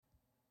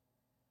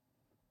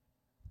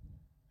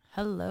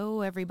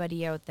Hello,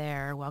 everybody out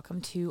there. Welcome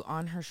to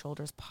On Her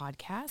Shoulders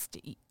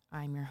podcast.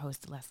 I'm your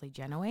host, Leslie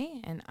Genoway,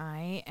 and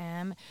I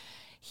am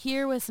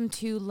here with some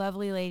two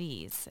lovely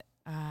ladies.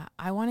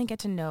 I want to get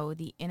to know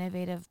the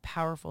innovative,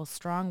 powerful,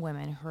 strong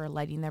women who are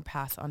lighting their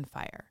paths on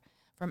fire.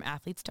 From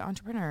athletes to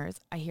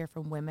entrepreneurs, I hear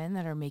from women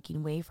that are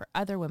making way for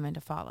other women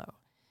to follow.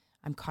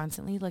 I'm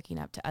constantly looking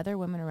up to other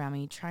women around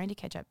me, trying to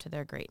catch up to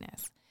their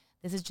greatness.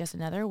 This is just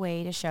another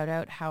way to shout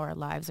out how our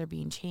lives are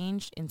being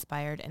changed,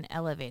 inspired, and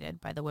elevated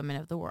by the women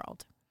of the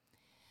world.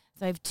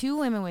 So I have two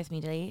women with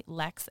me today,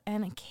 Lex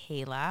and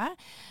Kaila.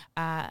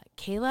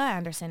 Kaila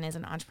Anderson is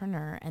an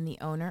entrepreneur and the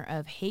owner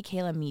of Hey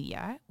Kaila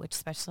Media, which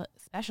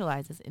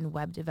specializes in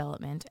web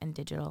development and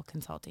digital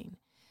consulting.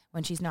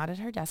 When she's not at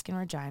her desk in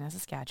Regina,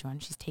 Saskatchewan,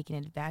 she's taking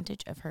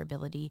advantage of her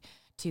ability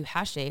to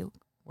hashtag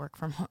work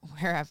from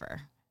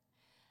wherever.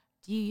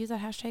 Do you use that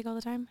hashtag all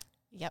the time?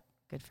 Yep.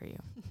 Good for you.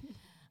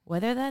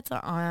 Whether that's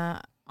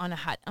on a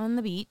hut on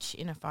the beach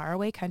in a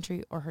faraway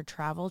country or her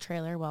travel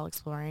trailer while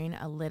exploring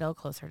a little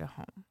closer to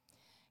home.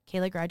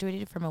 Kaila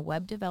graduated from a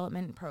web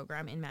development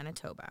program in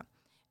Manitoba.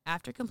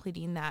 After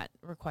completing that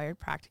required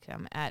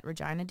practicum at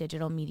Regina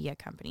Digital Media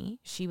Company,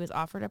 she was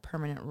offered a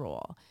permanent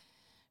role.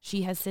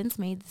 She has since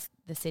made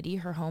the city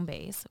her home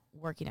base,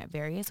 working at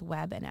various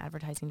web and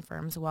advertising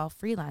firms while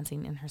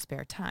freelancing in her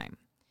spare time.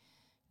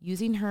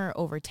 Using her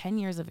over 10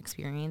 years of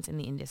experience in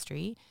the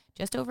industry,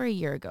 just over a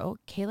year ago,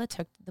 Kaila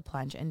took the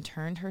plunge and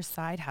turned her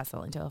side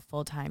hustle into a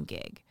full-time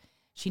gig.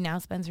 She now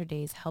spends her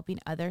days helping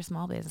other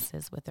small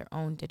businesses with their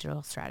own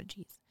digital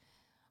strategies.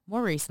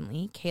 More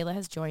recently, Kaila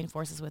has joined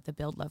forces with the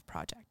Buildlove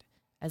project.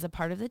 As a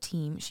part of the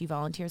team, she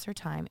volunteers her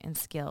time and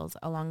skills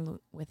along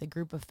with a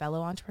group of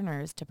fellow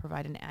entrepreneurs to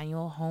provide an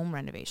annual home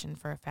renovation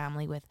for a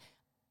family with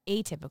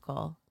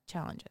atypical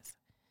challenges.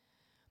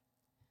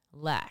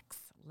 Lex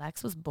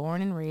was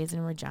born and raised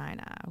in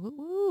Regina.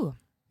 Woo-woo.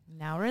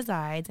 Now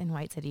resides in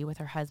White City with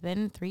her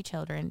husband, 3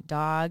 children,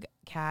 dog,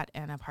 cat,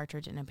 and a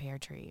partridge in a pear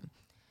tree.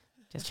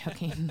 Just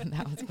joking.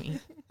 That was me.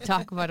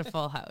 Talk about a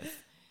full house.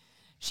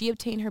 She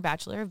obtained her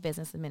Bachelor of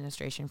Business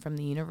Administration from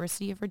the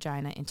University of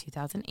Regina in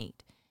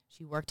 2008.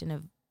 She worked in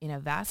a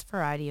vast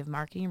variety of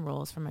marketing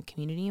roles, from a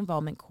community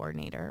involvement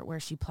coordinator, where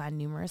she planned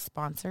numerous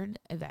sponsored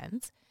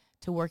events,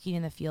 to working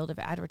in the field of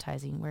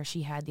advertising, where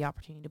she had the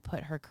opportunity to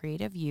put her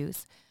creative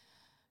use.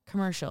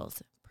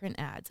 Commercials, print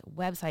ads,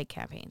 website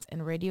campaigns,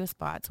 and radio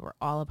spots were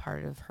all a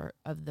part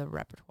of the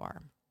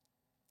repertoire.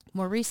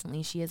 More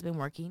recently, she has been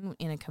working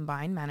in a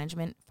combined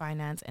management,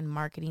 finance, and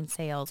marketing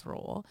sales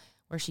role,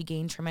 where she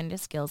gained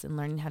tremendous skills in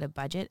learning how to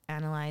budget,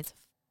 analyze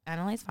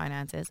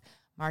finances,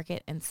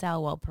 market, and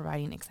sell while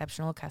providing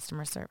exceptional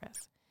customer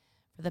service.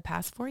 For the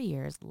past 4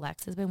 years,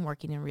 Lex has been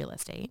working in real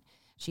estate.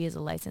 She is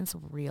a licensed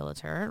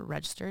realtor,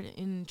 registered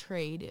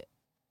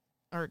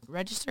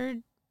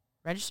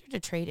to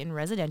trade in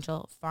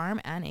residential,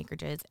 farm and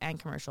acreages, and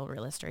commercial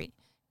real estate,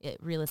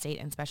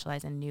 and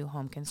specialize in new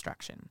home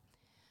construction.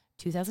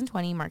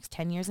 2020 marks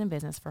 10 years in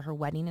business for her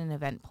wedding and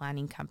event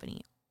planning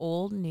company,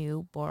 Old,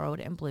 New, Borrowed,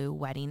 and Blue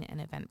Wedding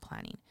and Event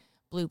Planning,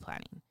 Blue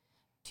Planning.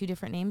 2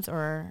 different names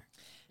or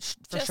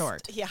for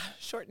short? Yeah,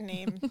 short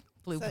name.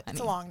 Blue Planning. It's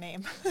a long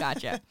name.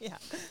 Gotcha. Yeah.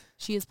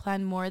 She has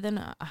planned more than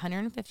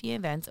 150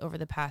 events over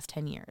the past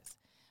 10 years.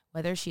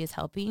 Whether she is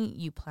helping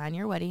you plan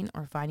your wedding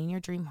or finding your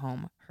dream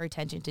home, her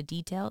attention to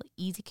detail,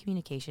 easy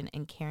communication,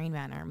 and caring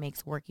manner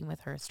makes working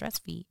with her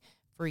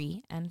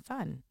stress-free and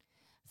fun.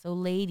 So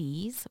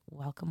ladies,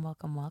 welcome,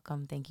 welcome,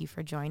 welcome. Thank you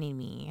for joining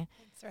me.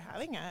 Thanks for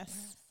having us.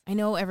 Yes. I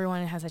know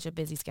everyone has such a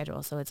busy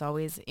schedule, so it's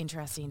always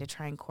interesting to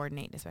try and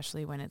coordinate,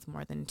 especially when it's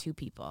more than 2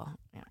 people,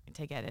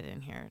 to get it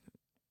in here,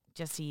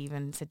 just to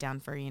even sit down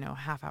for,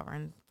 half hour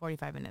and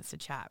 45 minutes to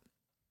chat.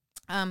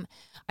 I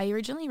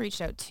originally reached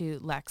out to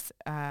Lex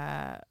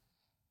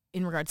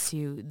in regards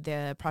to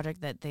the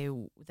project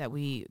that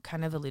we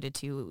kind of alluded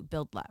to,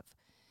 Buildlove.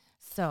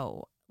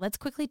 So let's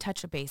quickly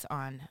touch a base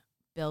on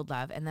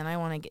Buildlove, and then I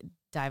want to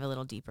dive a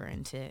little deeper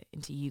into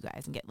you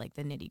guys and get like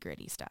the nitty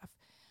gritty stuff.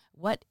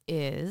 What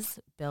is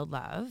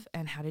Buildlove,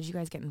 and how did you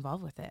guys get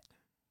involved with it?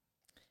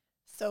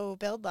 So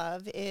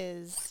Buildlove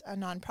is a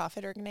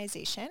nonprofit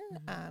organization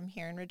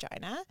here in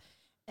Regina,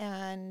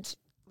 and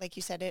like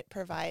you said, it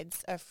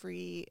provides a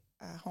free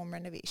home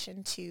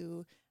renovation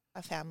to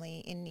a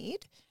family in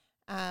need.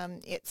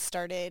 It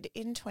started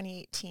in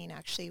 2018,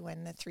 actually,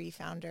 when the 3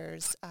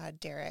 founders,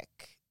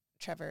 Derek,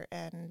 Trevor,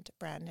 and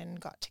Brandon,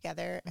 got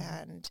together,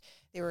 and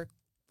they were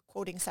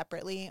quoting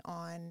separately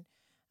on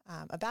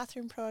a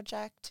bathroom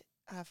project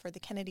for the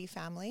Kennedy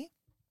family,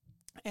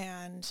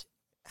 and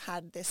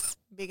had this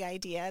big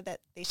idea that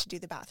they should do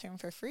the bathroom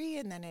for free,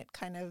 and then it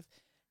kind of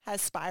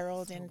has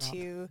spiraled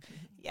into,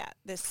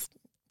 this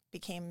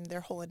became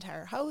their whole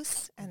entire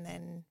house, and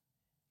then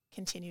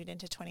continued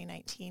into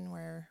 2019,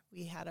 where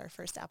we had our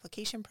first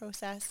application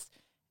process,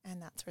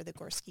 and that's where the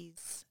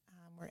Gorskys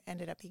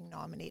ended up being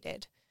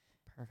nominated.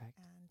 Perfect.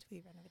 And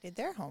we renovated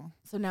their home.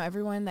 So now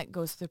everyone that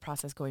goes through the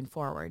process going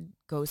forward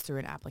goes through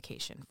an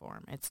application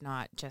form. It's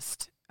not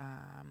just,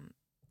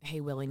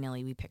 hey,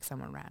 willy-nilly, we pick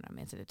someone random.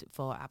 It's a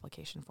full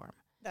application form.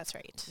 That's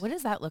right. What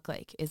does that look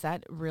like? Is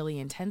that really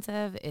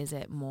intensive? Is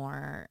it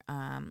more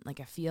like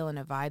a feel and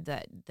a vibe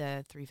that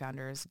the 3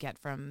 founders get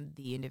from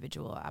the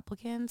individual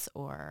applicants,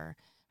 or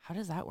how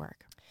does that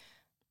work?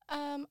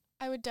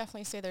 I would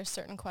definitely say there's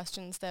certain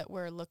questions that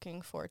we're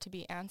looking for to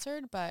be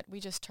answered, but we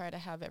just try to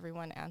have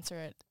everyone answer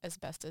it as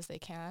best as they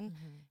can.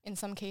 Mm-hmm. In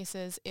some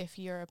cases, if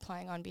you're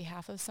applying on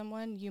behalf of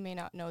someone, you may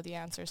not know the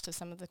answers to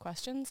some of the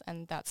questions,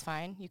 and that's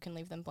fine. You can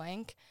leave them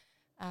blank.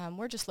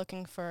 We're just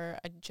looking for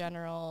a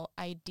general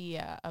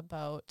idea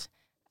about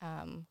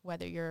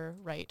whether you're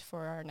right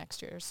for our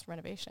next year's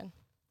renovation.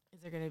 Is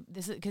there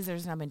because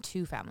there's now been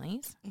 2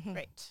 families. Mm-hmm.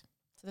 Right.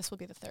 So this will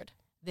be the third.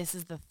 This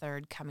is the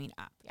 3rd coming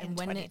up. In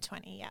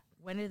 2020, yeah.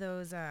 When are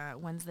those,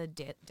 when's the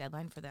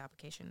deadline for the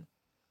application?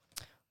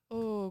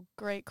 Oh,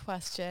 great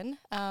question.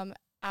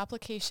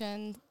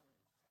 Applications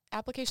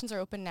are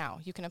open now.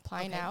 You can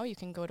apply now. You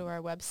can go to our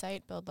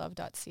website,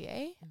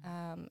 buildlove.ca,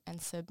 and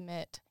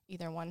submit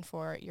either one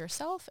for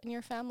yourself and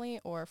your family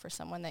or for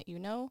someone that you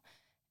know.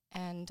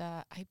 And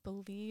I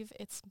believe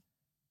it's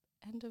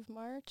end of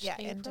March. Yeah,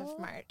 April? end of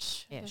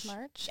March. End of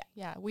March.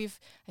 Yeah.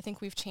 I think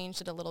we've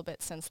changed it a little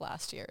bit since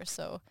last year.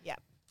 So yeah.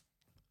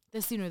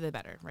 The sooner the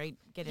better, right?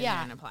 Get in there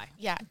and apply.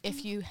 Yeah.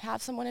 If you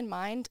have someone in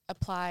mind,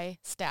 apply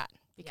stat,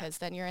 because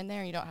then you're in there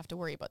and you don't have to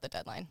worry about the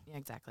deadline. Yeah,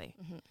 exactly.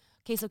 Mm-hmm.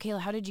 Okay, so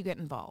Kaila, how did you get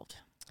involved?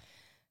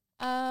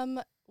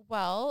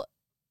 Well,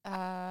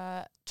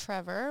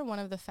 Trevor, one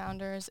of the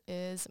founders,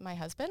 is my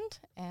husband,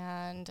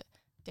 and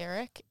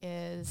Derek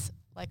is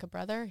like a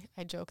brother.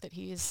 I joke that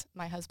he's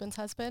my husband's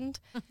husband.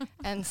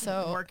 And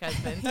so work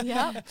husband.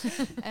 Yeah.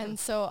 And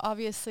so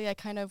obviously I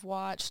kind of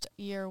watched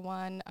year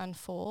 1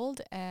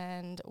 unfold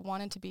and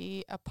wanted to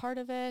be a part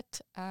of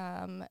it.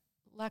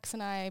 Lex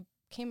and I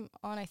came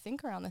on, I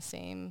think, around the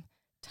same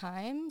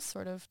time,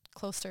 sort of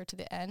closer to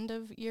the end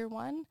of year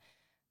 1.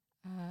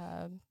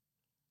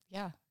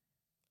 Yeah.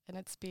 And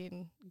it's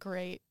been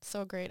great,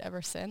 so great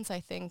ever since. I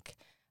think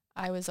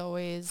I was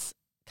always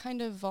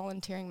kind of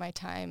volunteering my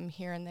time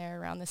here and there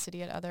around the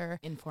city at other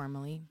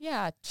informally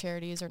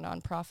charities or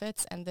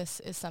nonprofits, and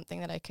this is something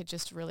that I could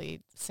just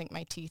really sink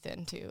my teeth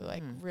into,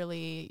 like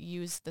really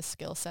use the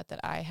skill set that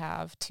I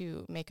have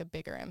to make a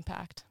bigger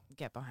impact.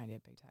 Get behind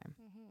it big time.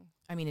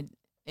 I mean,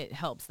 it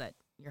helps that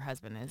your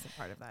husband is a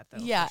part of that,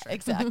 though. Yeah, for sure.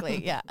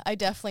 exactly. Yeah, I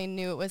definitely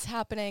knew it was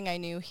happening. I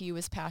knew he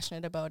was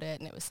passionate about it,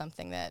 and it was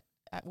something that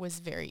was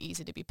very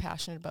easy to be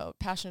passionate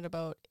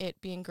about it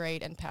being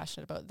great, and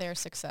passionate about their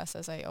success,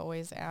 as I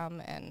always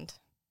am. And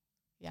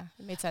yeah,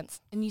 it made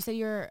sense. And you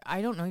said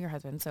I don't know your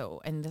husband,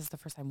 and this is the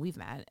first time we've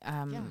met.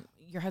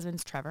 Your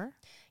husband's Trevor?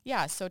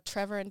 Yeah, so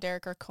Trevor and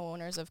Derek are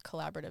co-owners of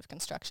Collaborative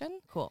Construction.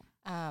 Cool.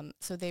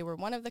 So they were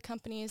one of the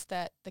companies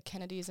that the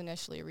Kennedys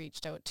initially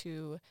reached out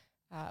to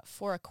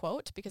for a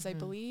quote, because I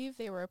believe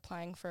they were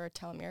applying for a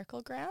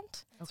Telemiracle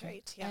grant. That's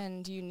right. Yeah.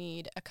 And you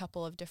need a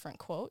couple of different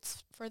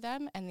quotes for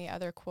them. And the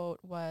other quote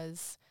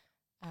was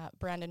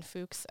Brandon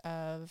Fuchs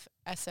of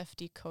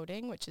SFD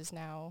Coding, which is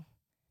now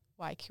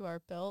YQR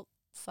Built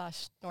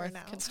 /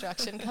 North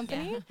Construction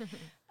Company.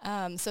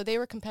 So they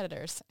were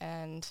competitors,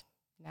 and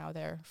now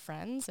they're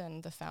friends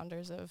and the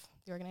founders of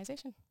the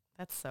organization.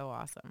 That's so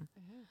awesome.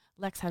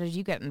 Lex, how did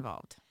you get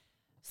involved?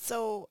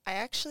 So I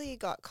actually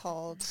got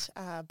called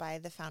by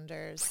the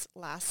founders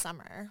last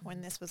summer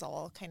when this was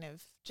all kind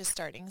of just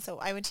starting. So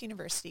I went to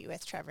university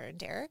with Trevor and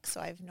Derek,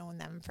 so I've known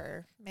them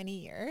for many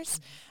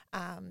years.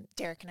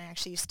 Derek and I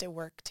actually used to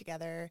work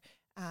together.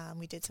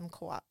 We did some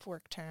co-op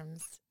work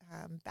terms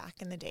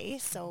back in the day.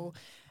 So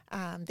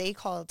they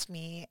called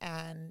me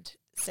and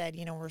said,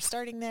 we're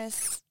starting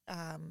this.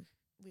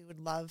 We would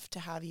love to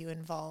have you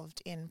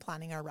involved in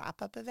planning our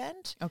wrap-up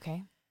event.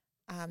 Okay.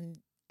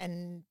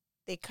 And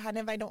they kind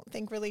of, I don't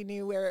think, really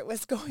knew where it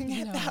was going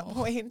at that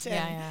point.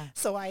 And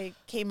so I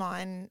came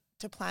on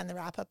to plan the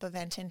wrap-up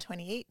event in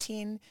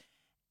 2018.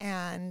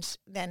 And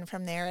then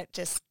from there, it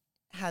just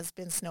has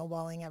been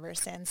snowballing ever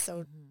since.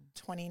 So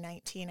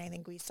 2019, I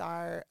think we saw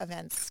our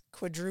events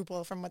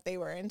quadruple from what they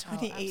were in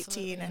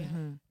 2018.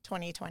 And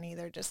 2020,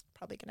 they're just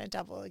probably going to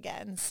double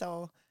again.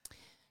 So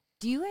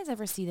do you guys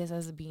ever see this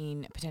as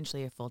being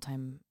potentially a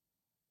full-time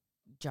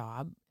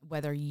job,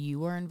 whether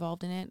you are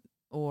involved in it,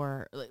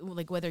 or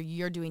like whether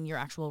you're doing your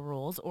actual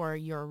roles or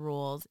your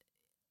roles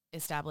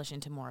establish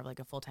into more of like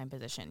a full-time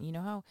position? You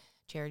know how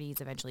charities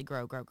eventually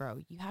grow.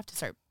 You have to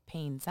start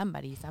paying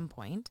somebody some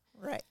point.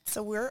 Right.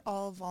 So we're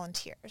all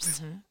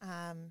volunteers.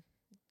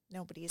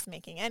 Nobody's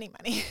making any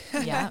money.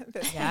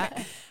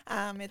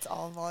 It's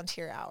all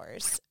volunteer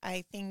hours.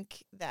 I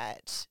think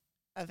that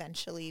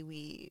eventually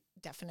we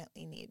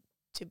definitely need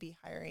to be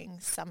hiring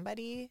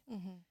somebody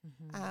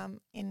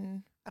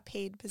in a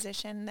paid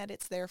position that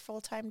it's their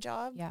full-time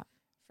job. Yeah.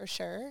 For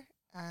sure.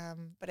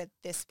 But at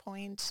this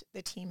point,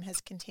 the team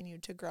has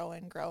continued to grow,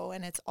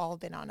 and it's all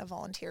been on a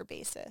volunteer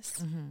basis.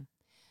 And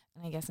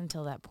I guess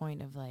until that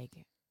point of like,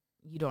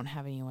 you don't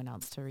have anyone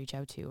else to reach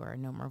out to or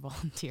no more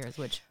volunteers,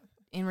 which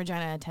in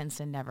Regina tends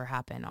to never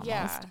happen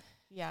almost.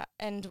 Yeah.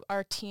 And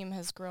our team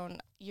has grown.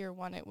 Year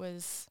 1, it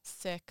was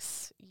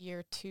 6.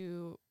 Year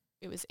 2,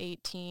 it was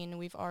 18.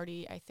 We've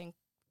already, I think,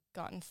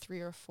 gotten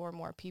 3 or 4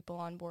 more people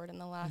on board in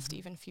the last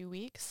even few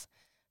weeks.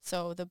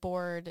 So the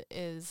board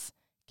is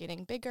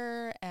getting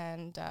bigger,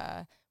 and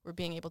we're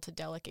being able to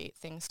delegate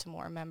things to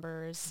more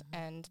members,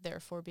 and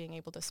therefore being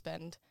able to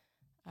spend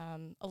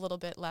a little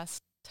bit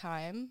less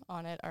time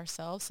on it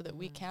ourselves so that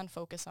we can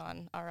focus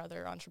on our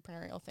other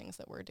entrepreneurial things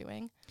that we're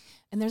doing.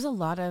 And there's a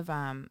lot of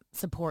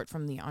support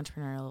from the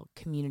entrepreneurial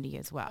community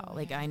as well. Oh,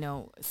 like yeah. I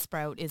know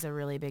Sprout is a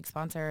really big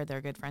sponsor.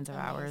 They're good friends of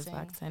ours, Amazing.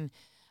 Lex,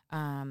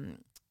 and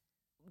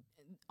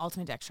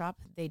Ultimate Deck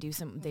Shop. They do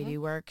they do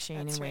work.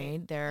 Shane That's and right.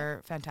 Wade,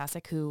 they're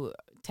fantastic, who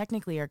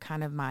technically are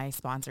kind of my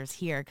sponsors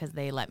here because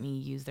they let me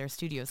use their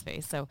studio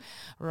space. So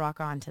rock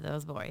on to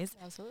those boys.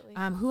 Absolutely.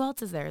 Who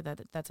else is there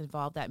that's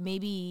involved that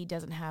maybe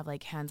doesn't have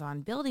like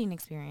hands-on building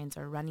experience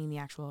or running the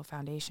actual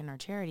foundation or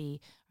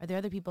charity? Are there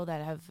other people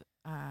that have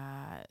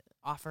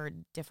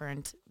offered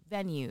different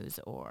venues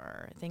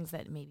or things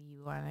that maybe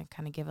you want to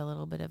kind of give a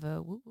little bit of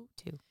a woo-woo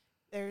to?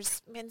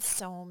 There's been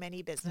so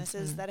many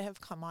businesses that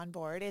have come on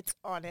board. It's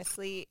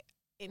honestly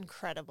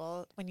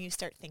incredible when you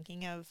start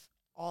thinking of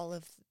all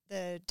of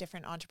the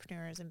different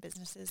entrepreneurs and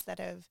businesses that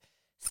have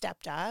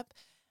stepped up.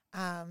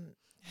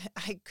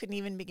 I couldn't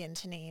even begin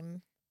to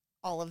name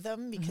all of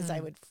them because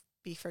I would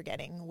be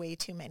forgetting way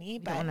too many. You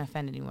But don't want to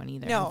offend anyone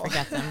either. No. And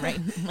forget them, right?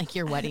 Like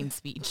your wedding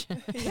speech.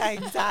 yeah,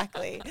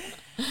 exactly.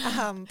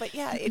 But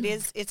yeah,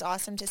 it's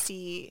awesome to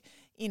see,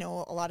 you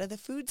know, a lot of the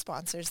food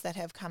sponsors that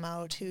have come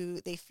out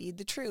who they feed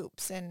the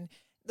troops, and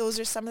those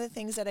are some of the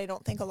things that I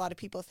don't think a lot of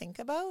people think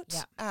about.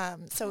 Yeah.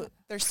 So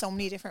there's so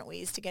many different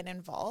ways to get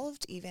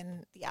involved.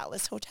 Even the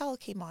Atlas Hotel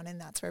came on, and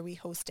that's where we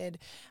hosted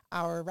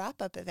our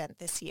wrap-up event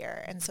this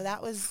year. And so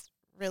that was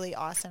really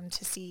awesome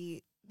to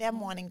see them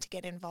wanting to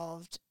get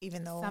involved,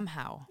 even though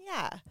Somehow.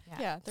 Yeah,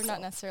 they're not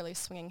necessarily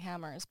swinging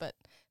hammers, but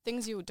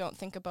things you don't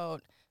think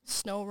about: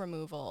 snow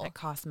removal, That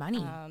costs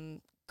money.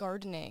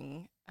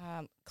 gardening,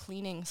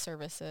 cleaning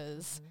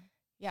services.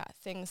 Yeah,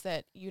 things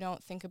that you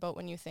don't think about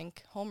when you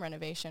think home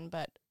renovation,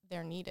 but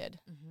they're needed.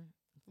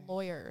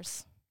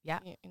 Lawyers. Yeah.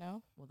 You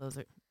know? Well,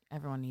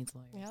 everyone needs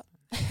lawyers.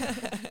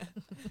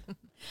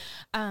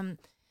 Yep.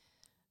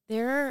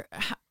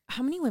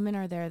 How many women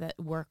are there that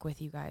work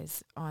with you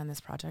guys on this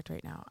project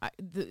right now?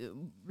 The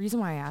reason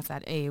why I asked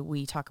that,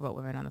 we talk about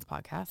women on this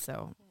podcast,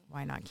 so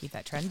why not keep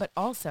that trend? But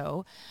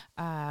also,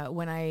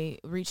 when I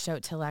reached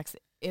out to Lex,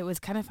 it was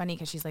kind of funny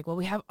because she's like, well,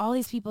 we have all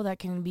these people that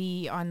can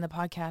be on the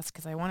podcast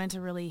because I wanted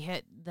to really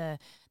hit the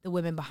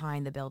women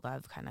behind the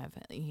Buildlove kind of,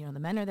 you know, the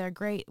men are there,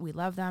 great, we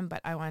love them, but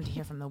I wanted to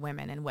hear from the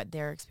women and what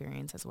their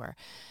experiences were.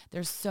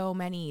 There's so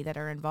many that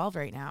are involved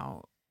right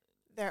now.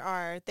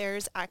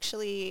 There's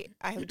actually,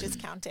 I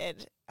just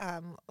counted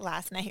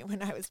last night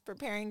when I was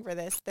preparing for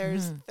this,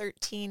 there's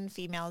 13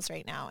 females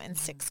right now and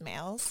 6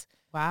 males.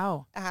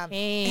 Wow.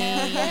 Hey,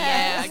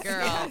 yeah,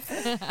 girl.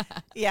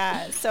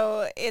 Yeah,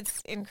 so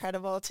it's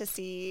incredible to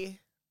see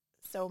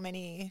so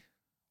many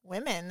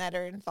women that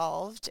are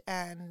involved,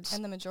 and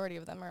And the majority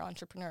of them are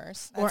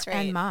entrepreneurs. That's right.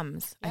 And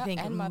moms, I Yeah,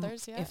 think, and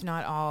mothers, yeah. if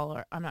not all,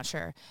 or I'm not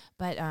sure,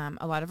 but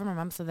a lot of them are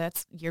moms. So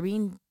you're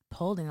being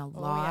pulled in a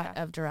lot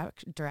of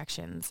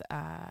directions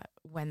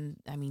when,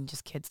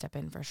 just kids step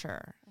in for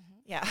sure.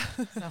 yeah,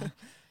 So,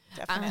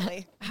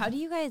 definitely. how do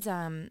you guys,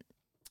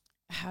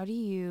 how do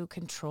you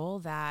control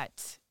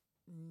that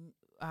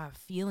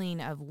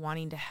feeling of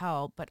wanting to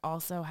help, but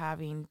also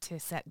having to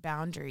set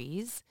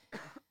boundaries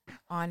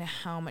on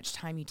how much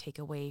time you take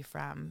away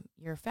from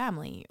your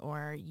family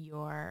or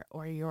your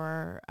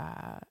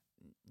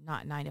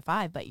not 9 to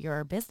 5, but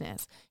your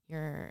business,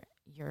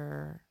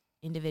 your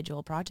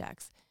individual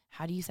projects?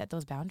 How do you set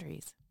those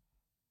boundaries?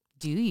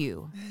 Do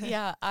you?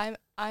 Yeah,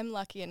 I'm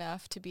lucky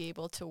enough to be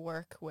able to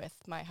work with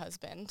my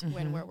husband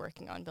when we're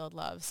working on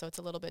Buildlove, so it's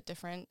a little bit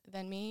different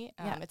than me.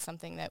 It's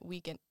something that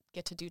we get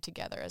to do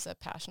together as a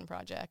passion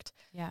project.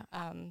 Yeah.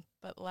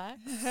 But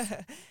Lex?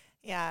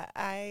 Yeah,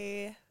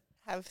 I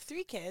have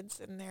 3 kids,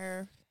 and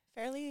they're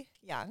fairly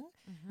young.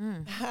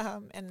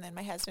 And then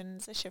my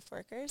husband's a shift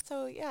worker,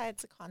 so yeah,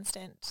 it's a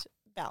constant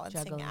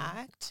balancing Juggling.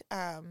 act.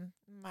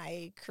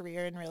 My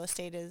career in real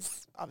estate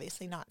is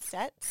obviously not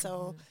set,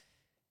 so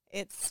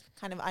it's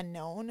kind of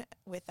unknown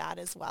with that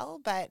as well.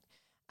 But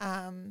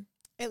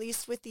at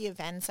least with the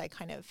events, I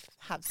kind of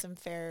have some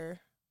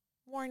fair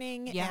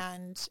warning,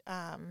 and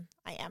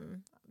I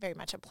am very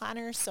much a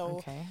planner,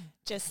 so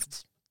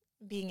just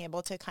being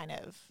able to kind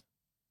of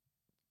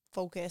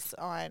focus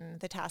on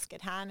the task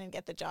at hand and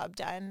get the job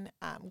done.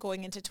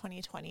 Going into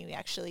 2020,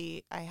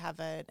 I have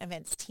an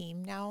events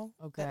team now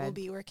that will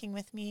be working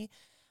with me,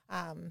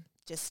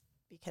 just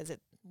because it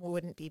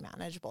wouldn't be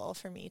manageable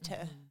for me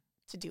to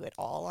do it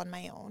all on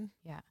my own.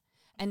 Yeah.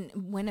 And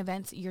when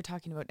events, you're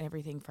talking about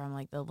everything from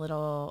like the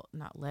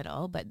not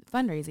little, but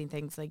fundraising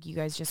things. Like you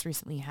guys just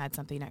recently had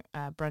something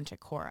at brunch at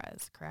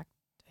Cora's, correct?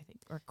 I think,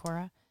 or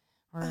Cora,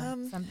 or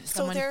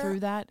someone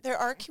through that. There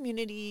are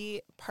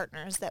community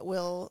partners that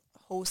will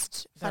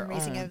host Their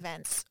fundraising own.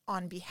 events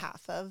on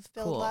behalf of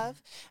Build Cool.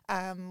 Love.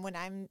 When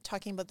I'm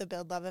talking about the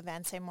Build Love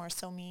events, I more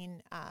so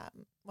mean,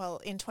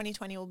 in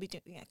 2020 we'll be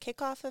doing a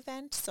kickoff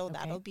event, so Okay.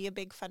 that'll be a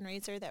big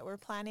fundraiser that we're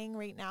planning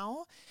right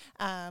now.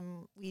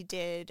 We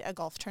did a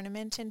golf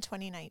tournament in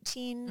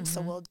 2019,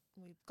 so Mhm.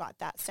 we've got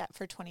that set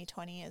for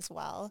 2020 as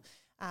well.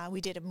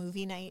 We did a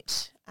movie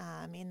night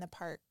in the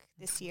park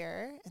this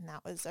year, and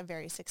that was a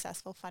very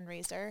successful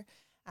fundraiser.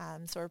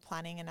 So we're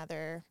planning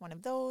another one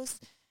of those.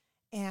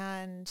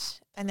 And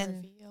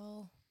then,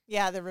 Reveal.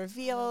 yeah, the I know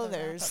reveal, the wrap-up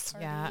there's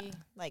Yeah. party.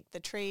 like the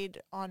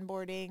trade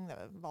onboarding,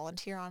 the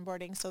volunteer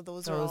onboarding. So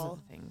those are Those are all,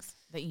 the things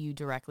that you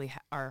directly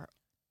are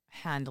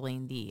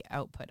handling the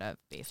output of,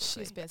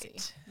 basically. She's busy.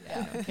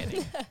 Yeah, no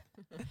kidding.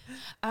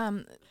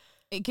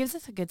 It gives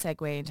us a good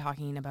segue in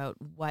talking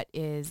about what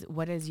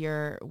are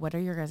your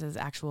guys'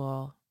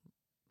 actual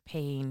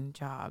paying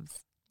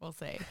jobs, we'll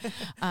say,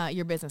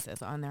 your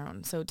businesses on their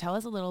own. So tell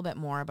us a little bit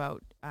more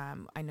about,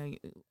 I know you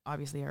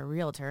obviously are a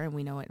realtor and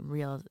we know what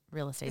real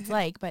estate's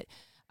like, but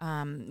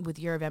with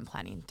your event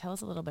planning, tell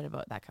us a little bit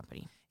about that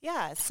company.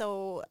 yeah.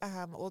 So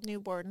Old New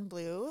Board and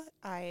Blue,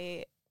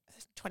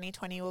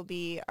 2020 will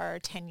be our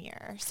 10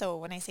 year. So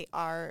when I say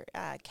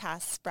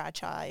Cass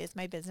Bradshaw is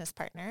my business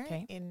partner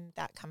in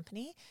that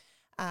company.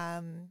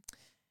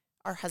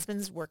 Our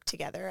husbands worked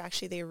together.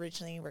 Actually, they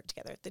originally worked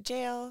together at the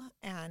jail,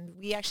 and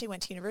we actually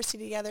went to university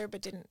together,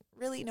 but didn't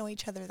really know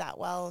each other that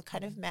well,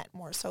 kind of met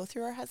more so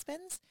through our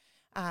husbands.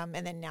 And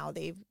then now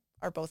they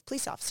are both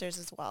police officers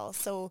as well.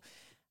 So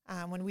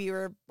when we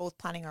were both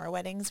planning our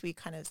weddings, we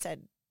kind of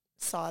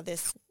saw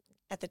this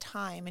at the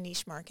time, a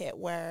niche market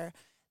where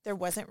there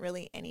wasn't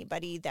really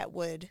anybody that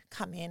would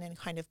come in and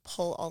kind of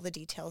pull all the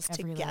details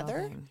Every little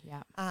together. thing,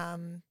 yeah.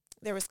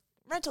 There was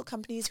rental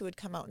companies who would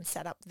come out and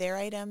set up their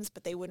items,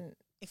 but they wouldn't,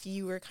 if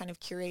you were kind of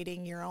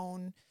curating your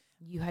own.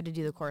 You had to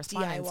do the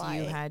correspondence.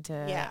 DIY. You had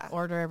to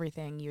order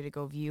everything. You had to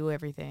go view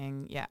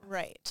everything. Yeah.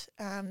 Right.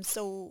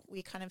 So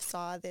we kind of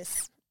saw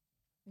this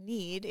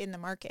need in the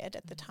market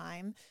at the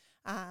time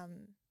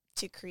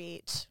to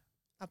create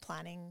a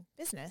planning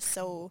business.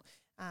 So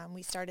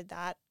we started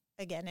that.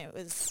 Again, it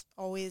was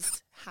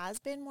always has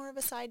been more of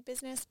a side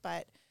business,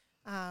 but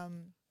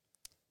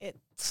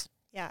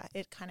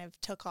it kind of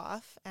took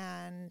off,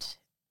 and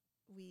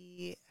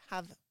we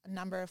have a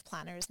number of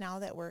planners now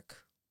that work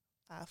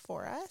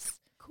for us.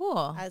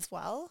 Cool. As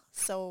well.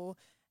 So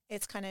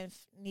it's kind of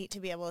neat to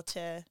be able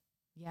to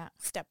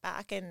step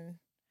back and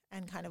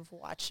kind of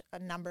watch a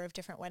number of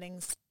different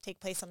weddings take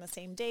place on the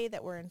same day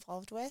that we're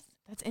involved with.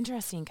 That's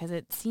interesting because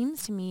it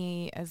seems to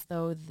me as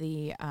though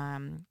the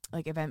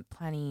event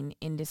planning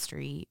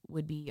industry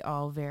would be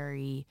all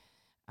very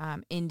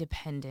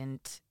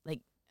independent.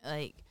 Like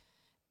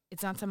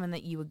it's not someone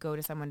that you would go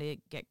to someone to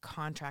get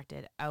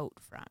contracted out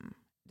from.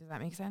 Does that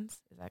make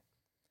sense? Is that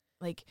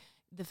like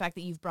the fact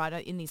that you've brought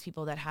in these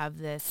people that have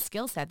this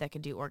skill set that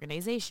can do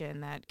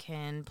organization, that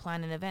can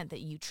plan an event that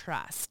you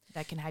trust,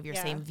 that can have your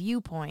same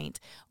viewpoint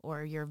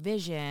or your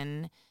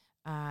vision,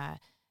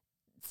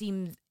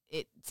 seems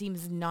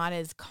not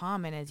as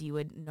common as you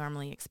would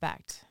normally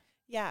expect.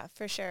 Yeah,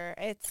 for sure.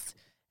 It's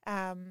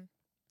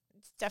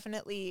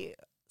definitely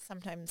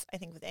sometimes I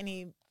think with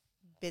any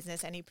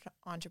business, any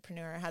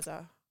entrepreneur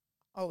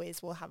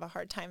always will have a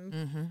hard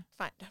time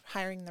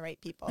hiring the right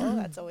people.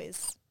 That's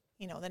always,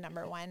 the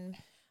number one.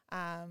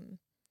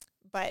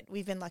 But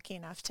we've been lucky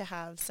enough to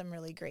have some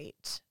really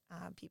great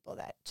people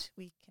that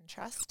we can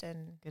trust.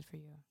 And good for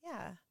you.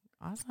 Yeah.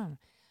 Awesome.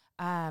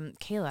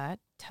 Kaila,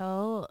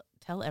 tell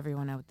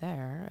everyone out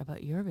there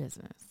about your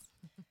business.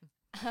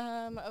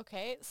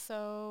 Okay,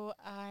 so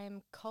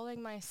I'm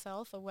calling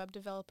myself a web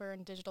developer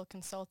and digital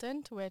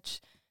consultant,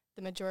 which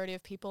the majority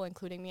of people,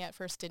 including me at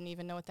first, didn't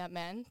even know what that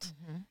meant.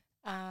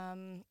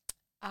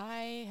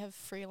 I have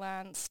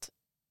freelanced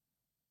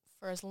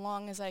for as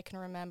long as I can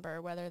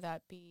remember, whether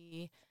that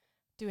be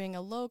doing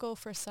a logo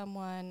for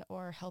someone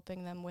or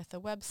helping them with a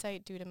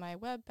website due to my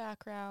web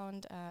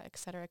background, et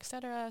cetera, et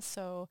cetera.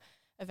 So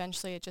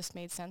eventually it just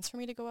made sense for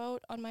me to go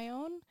out on my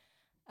own.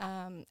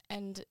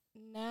 And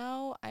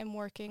now I'm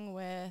working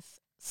with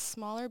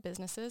smaller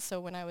businesses.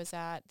 So when I was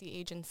at the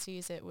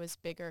agencies, it was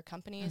bigger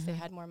companies. They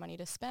had more money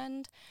to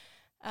spend.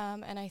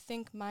 And I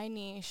think my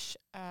niche,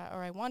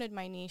 or I wanted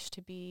my niche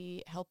to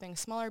be helping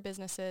smaller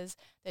businesses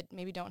that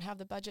maybe don't have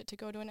the budget to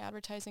go to an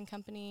advertising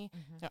company,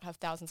 don't have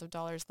thousands of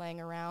dollars laying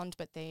around,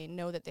 but they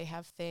know that they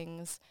have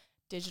things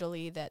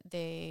digitally that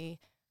they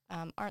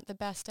aren't the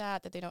best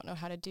at, that they don't know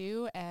how to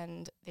do,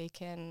 and they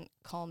can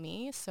call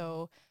me.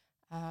 So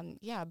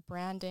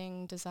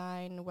branding,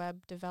 design,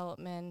 web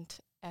development,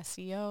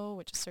 SEO,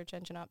 which is search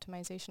engine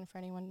optimization for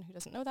anyone who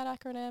doesn't know that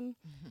acronym,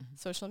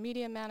 social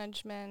media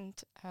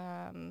management,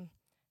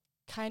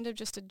 kind of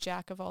just a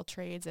jack of all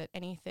trades at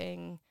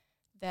anything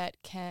that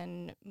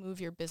can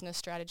move your business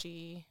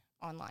strategy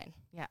online.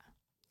 Yeah.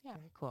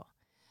 Very cool.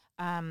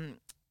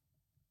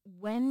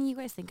 When you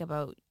guys think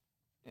about,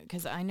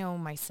 because I know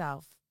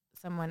myself,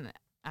 someone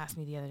asked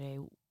me the other day,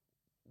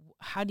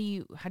 how do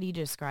you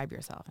describe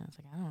yourself? And I was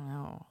like, I don't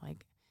know.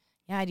 Like,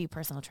 Yeah, I do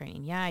personal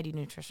training. Yeah, I do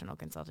nutritional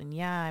consulting.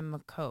 Yeah, I'm a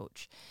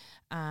coach.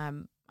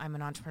 I'm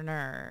an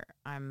entrepreneur.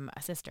 I'm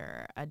a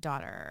sister, a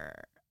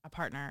daughter, a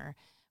partner.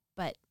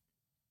 But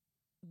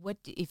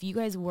if you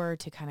guys were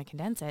to kind of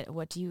condense it,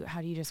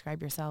 how do you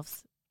describe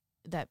yourselves?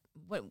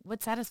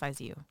 What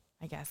satisfies you,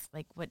 I guess?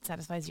 Like, what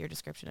satisfies your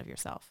description of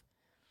yourself?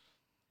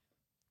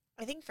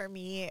 I think for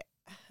me,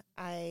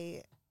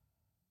 I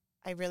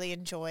really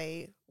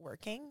enjoy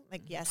working.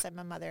 Like, yes, I'm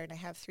a mother and I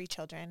have 3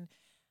 children,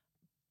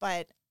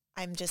 but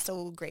I'm just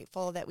so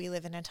grateful that we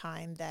live in a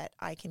time that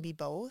I can be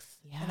both,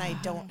 and I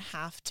don't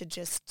have to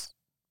just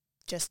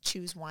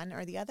choose one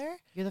or the other.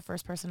 You're the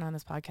first person on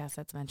this podcast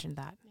that's mentioned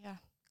that. Yeah.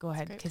 Go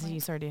ahead, because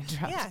you started to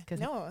interrupt. Yeah,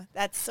 no,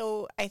 that's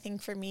so, I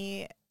think for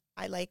me,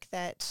 I like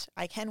that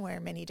I can wear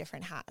many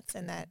different hats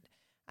and that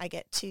I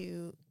get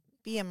to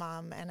be a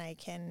mom and I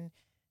can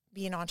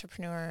be an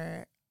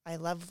entrepreneur. I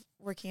love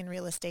working in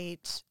real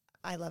estate.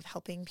 I love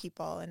helping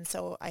people. And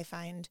so I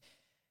find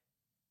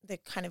the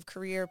kind of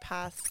career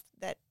paths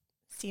that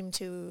seem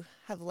to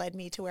have led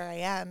me to where I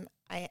am,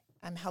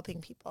 I'm helping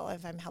people.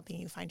 If I'm helping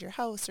you find your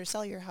house or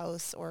sell your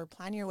house or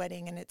plan your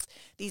wedding, and it's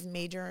these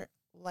major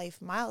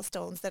life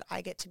milestones that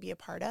I get to be a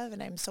part of,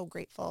 and I'm so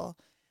grateful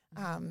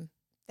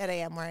that I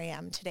am where I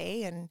am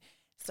today. And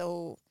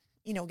so,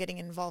 getting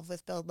involved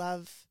with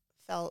Buildlove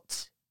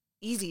felt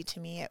easy to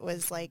me. It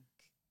was like,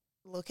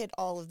 look at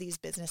all of these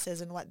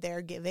businesses and what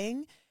they're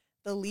giving.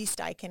 The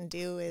least I can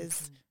do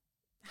is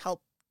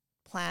help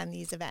plan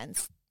these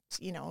events,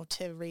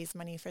 to raise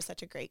money for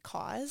such a great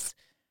cause.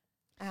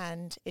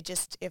 And it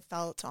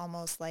felt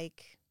almost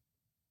like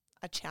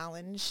a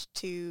challenge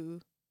to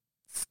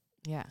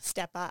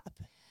step up.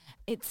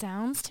 It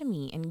sounds to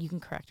me, and you can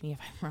correct me if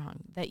I'm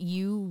wrong, that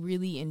you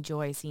really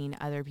enjoy seeing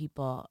other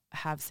people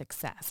have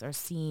success or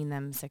seeing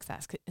them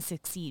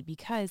succeed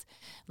because,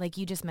 like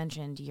you just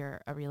mentioned,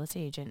 you're a real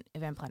estate agent,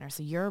 event planner.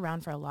 So you're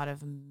around for a lot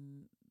of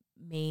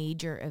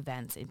major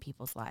events in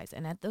people's lives.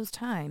 And at those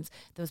times,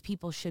 those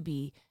people should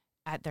be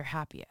at their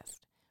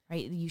happiest.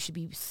 Right? You should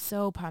be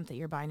so pumped that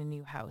you're buying a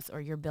new house or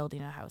you're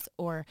building a house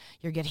or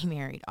you're getting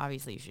married.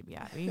 Obviously, you should be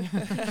happy.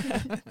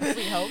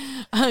 We hope.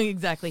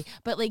 Exactly.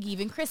 But like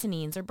even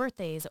christenings or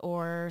birthdays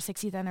or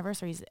 60th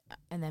anniversaries,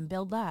 and then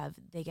Buildlove,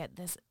 they get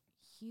this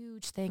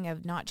huge thing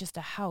of not just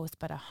a house,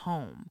 but a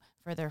home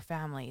for their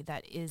family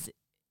that is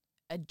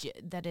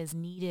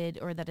needed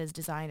or that is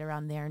designed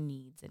around their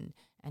needs and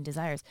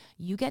desires.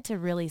 You get to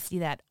really see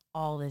that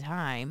all the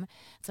time.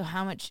 So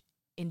how much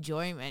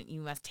enjoyment you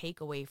must take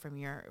away from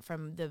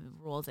the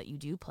roles that you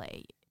do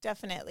play.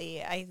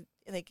 Definitely. I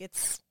like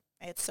it's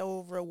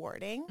so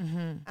rewarding.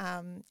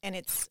 And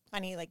it's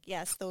funny, like,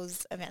 yes,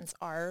 those events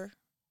are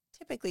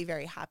typically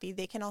very happy.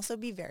 They can also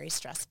be very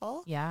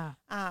stressful. Yeah.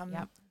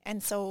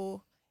 And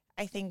so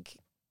I think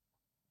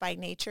by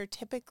nature,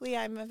 typically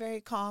I'm a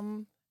very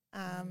calm,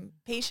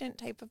 patient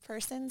type of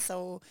person.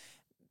 So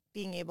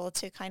being able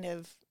to kind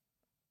of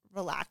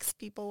relax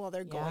people while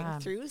they're going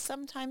through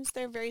sometimes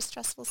they're very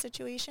stressful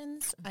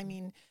situations. I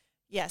mean,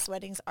 yes,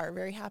 weddings are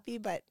very happy,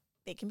 but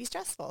they can be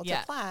stressful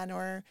to plan,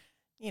 or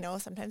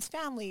sometimes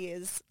family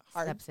is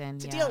hard to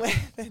deal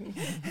with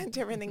and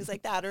different things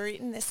like that. Or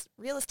in this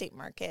real estate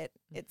market,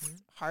 it's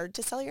hard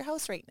to sell your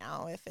house right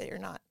now if you're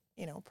not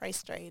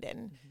priced right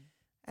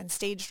and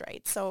staged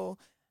right. So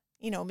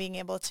being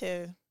able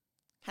to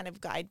kind of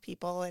guide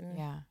people and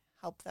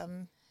help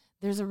them.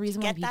 There's a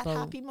reason why people get that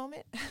happy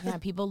moment.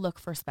 People look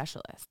for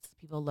specialists.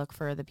 People look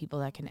for the people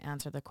that can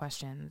answer the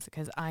questions,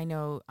 because I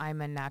know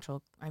I'm a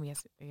natural. I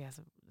guess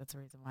that's the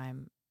reason why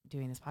I'm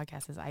doing this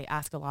podcast is I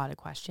ask a lot of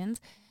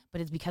questions, but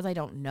it's because I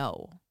don't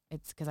know.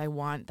 It's because I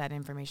want that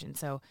information.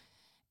 So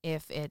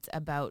if it's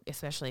about,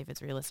 especially if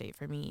it's real estate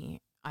for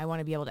me, I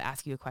want to be able to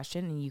ask you a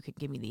question and you could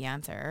give me the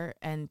answer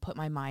and put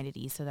my mind at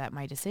ease so that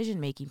my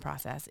decision-making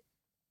process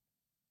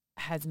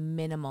has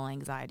minimal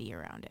anxiety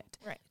around it.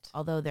 Right.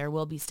 Although there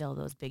will be still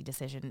those big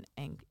decision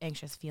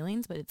anxious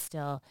feelings, but it's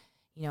still,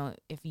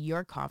 if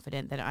you're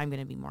confident, then I'm going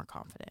to be more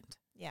confident.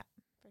 Yeah,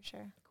 for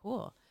sure.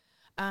 Cool.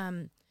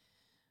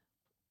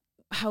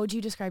 How would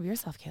you describe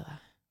yourself, Kaila?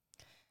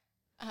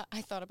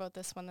 I thought about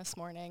this one this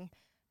morning.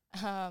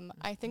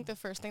 I think the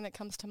first thing that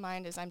comes to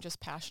mind is I'm just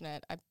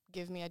passionate.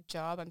 Give me a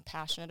job, I'm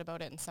passionate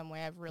about it in some way.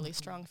 I have really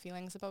strong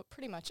feelings about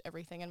pretty much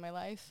everything in my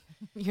life.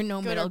 You're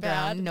no middle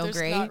ground, no There's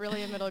gray. not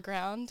really a middle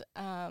ground.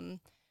 And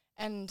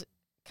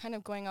kind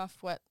of going off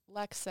what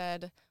Lex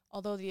said,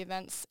 although the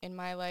events in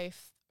my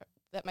life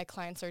that my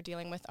clients are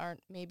dealing with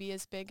aren't maybe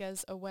as big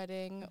as a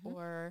wedding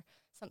or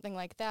something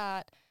like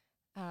that,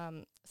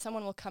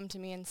 someone will come to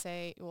me and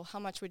say, well, how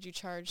much would you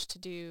charge to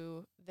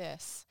do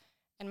this?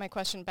 And my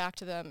question back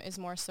to them is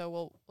more so,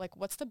 well, like,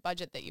 what's the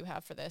budget that you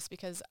have for this?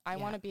 Because I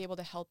want to be able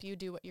to help you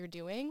do what you're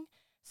doing.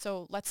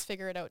 So let's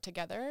figure it out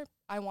together.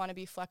 I want to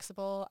be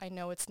flexible. I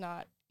know it's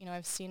not,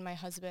 I've seen my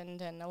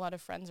husband and a lot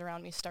of friends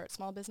around me start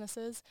small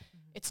businesses.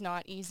 It's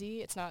not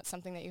easy. It's not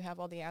something that you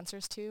have all the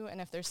answers to. And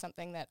if there's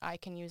something that I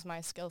can use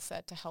my skill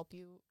set to help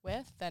you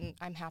with, then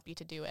I'm happy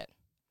to do it.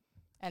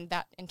 And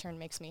that in turn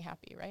makes me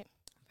happy, right?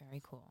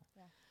 Very cool.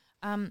 Yeah.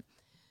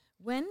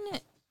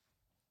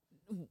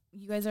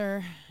 you guys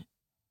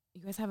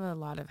have a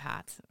lot of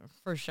hats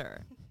for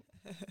sure.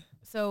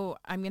 So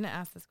I'm going to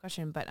ask this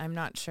question, but I'm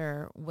not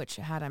sure which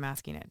hat I'm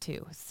asking it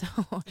to. So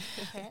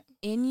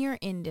in your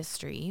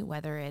industry,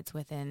 whether it's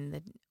within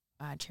the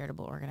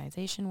charitable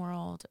organization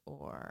world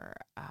or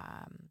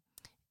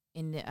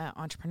in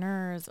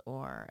entrepreneurs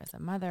or as a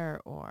mother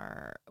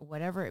or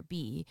whatever it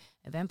be,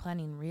 event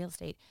planning, real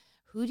estate,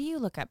 who do you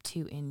look up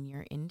to in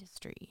your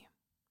industry?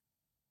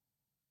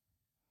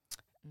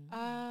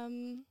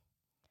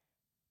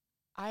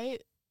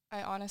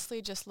 I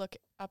honestly just look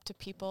up to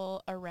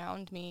people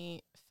around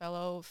me,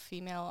 fellow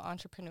female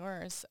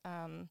entrepreneurs.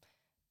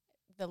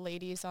 The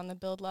ladies on the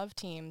Buildlove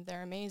team,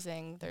 they're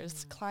amazing.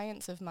 There's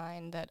clients of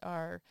mine that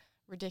are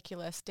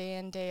ridiculous day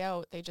in, day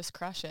out. They just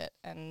crush it.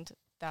 And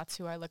that's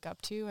who I look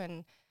up to.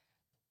 And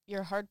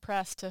you're hard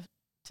pressed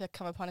to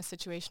come upon a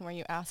situation where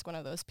you ask one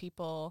of those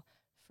people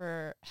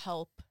for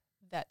help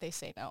that they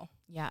say no.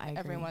 Yeah, I agree.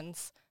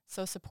 Everyone's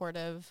so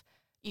supportive.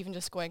 Even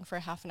just going for a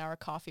half an hour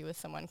coffee with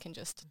someone can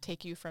just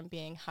take you from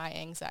being high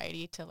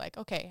anxiety to like,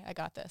 okay, I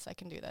got this. I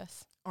can do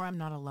this. Or I'm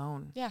not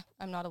alone. Yeah,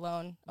 I'm not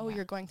alone. Oh,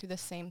 you're going through the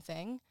same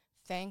thing?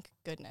 Thank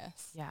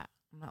goodness. Yeah,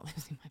 I'm not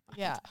losing my mind.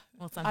 Yeah.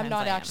 Well, sometimes I'm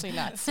not actually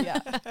nuts. Yeah.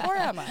 Or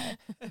am I?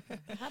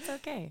 That's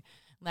okay.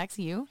 Lex,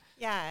 you?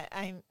 Yeah,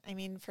 I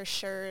mean, for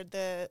sure,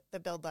 the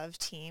Buildlove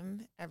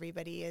team,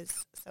 everybody is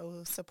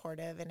so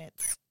supportive, and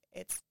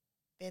it's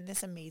been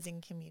this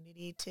amazing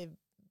community to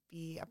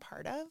be a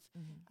part of.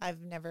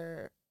 I've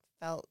never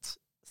felt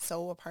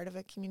so a part of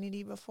a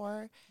community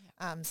before.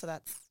 Yeah. So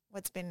that's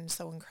what's been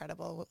so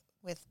incredible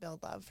with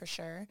Buildlove for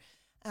sure.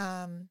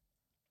 I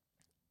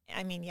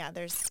mean, yeah,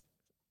 there's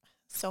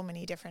so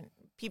many different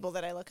people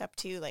that I look up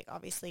to. Like,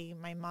 obviously,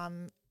 my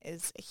mom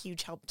is a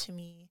huge help to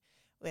me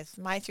with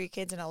my 3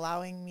 kids and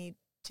allowing me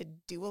to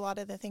do a lot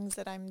of the things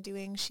that I'm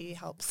doing. She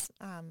helps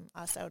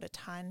us out a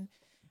ton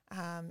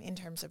in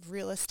terms of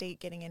real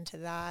estate, getting into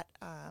that.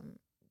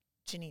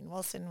 Janine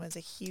Wilson was a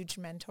huge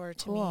mentor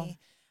to me.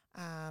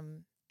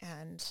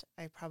 And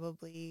I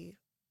probably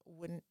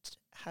wouldn't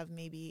have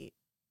maybe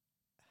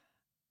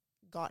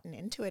gotten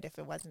into it if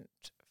it wasn't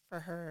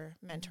for her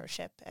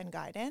mentorship and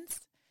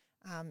guidance.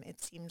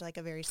 It seemed like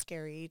a very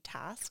scary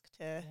task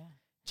to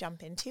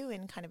jump into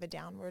in kind of a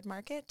downward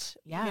market.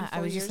 Yeah,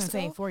 I was just going to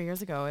say 4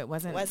 years ago, it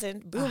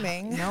wasn't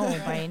booming.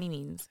 No, by any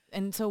means.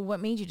 And so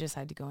what made you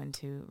decide to go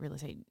into real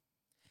estate?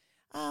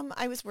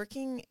 I was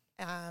working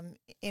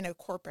in a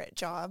corporate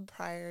job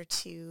prior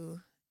to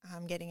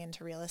getting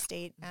into real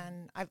estate,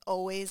 and I've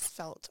always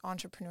felt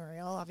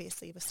entrepreneurial.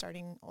 Obviously, I was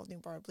starting Old New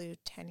Bar Blue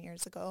 10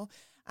 years ago,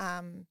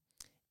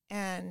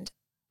 and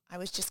I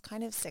was just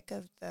kind of sick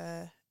of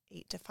the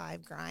 8 to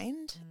 5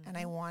 grind, and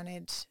I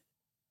wanted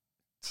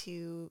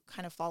to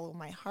kind of follow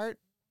my heart,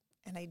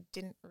 and I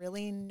didn't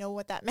really know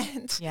what that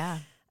meant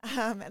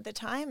at the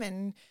time,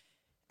 and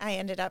I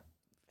ended up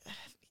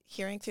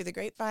hearing through the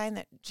grapevine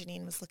that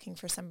Janine was looking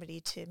for somebody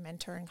to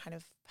mentor and kind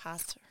of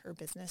pass her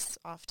business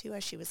off to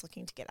as she was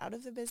looking to get out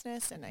of the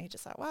business. And I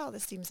just thought, wow,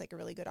 this seems like a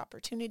really good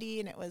opportunity.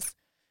 And it was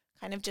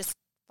kind of just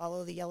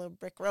follow the yellow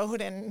brick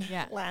road and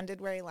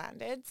landed where I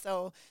landed.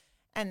 So,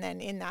 and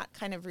then in that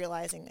kind of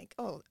realizing like,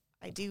 oh,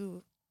 I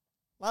do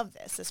love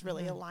this. This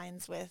really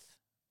aligns with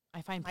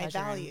I find my pleasure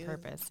values. and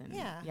purpose. And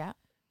Yeah.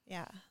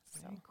 So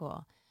very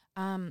cool.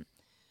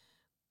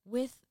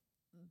 With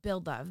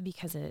Buildlove,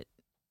 because it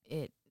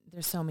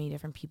there's so many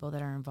different people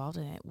that are involved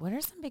in it. What are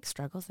some big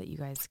struggles that you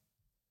guys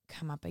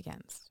come up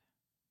against?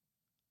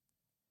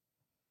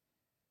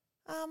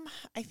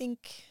 I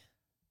think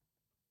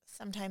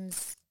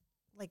sometimes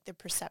like the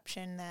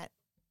perception that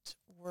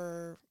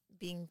we're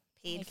being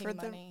paid Making for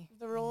money.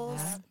 the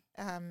roles,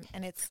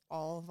 and it's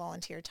all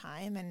volunteer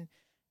time, and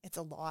it's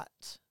a lot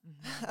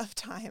of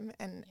time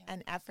and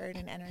effort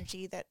and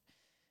energy that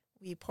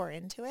we pour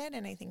into it.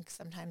 And I think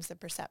sometimes the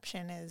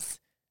perception is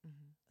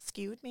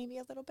skewed maybe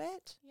a little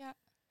bit. Yeah.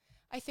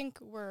 I think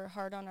we're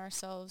hard on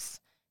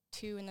ourselves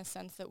too, in the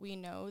sense that we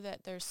know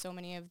that there's so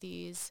many of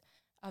these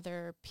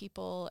other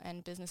people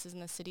and businesses in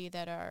the city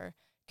that are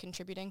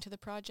contributing to the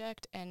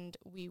project, and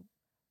we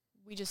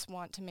just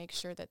want to make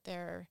sure that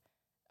they're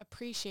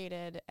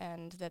appreciated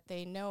and that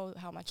they know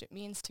how much it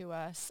means to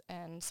us.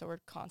 And so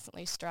we're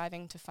constantly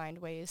striving to find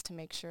ways to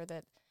make sure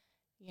that,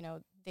 you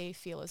know, they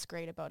feel as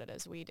great about it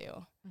as we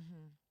do.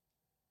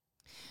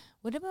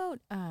 What about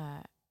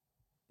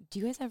do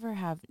you guys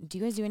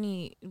do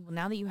any, well,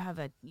 now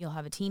that you'll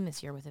have a team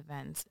this year with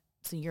events,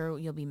 so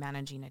you'll be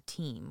managing a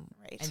team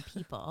and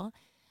people.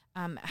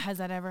 Has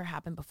that ever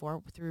happened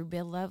before through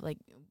Buildlove? Like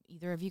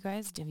either of you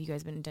guys, have you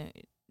guys been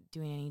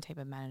doing any type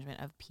of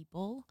management of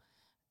people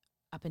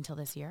up until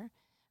this year?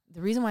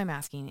 The reason why I'm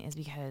asking is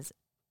because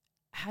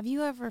have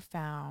you ever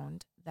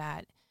found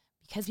that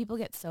because people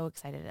get so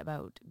excited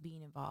about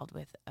being involved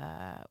with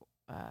a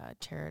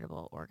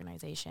charitable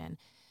organization,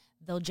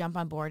 they'll jump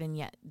on board and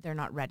yet they're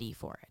not ready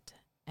for it.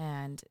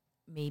 And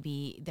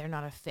maybe they're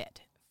not a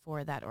fit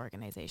for that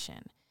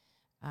organization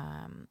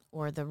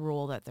or the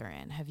role that they're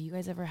in. Have you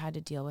guys ever had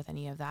to deal with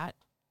any of that?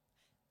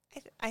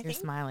 I You're think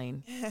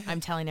smiling.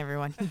 I'm telling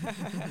everyone.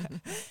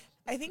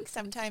 I think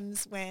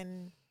sometimes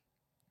when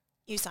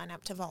you sign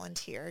up to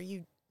volunteer,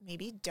 you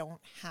maybe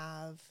don't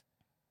have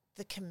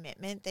the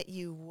commitment that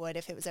you would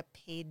if it was a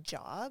paid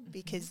job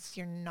because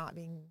you're not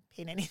being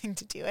paid anything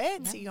to do it.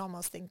 And so you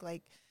almost think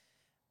like,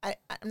 I'm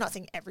not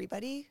saying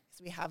everybody,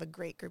 because we have a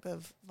great group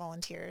of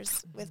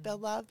volunteers with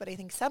Build Love, but I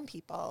think some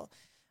people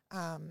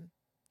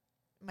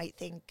might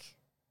think,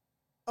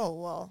 oh,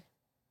 well,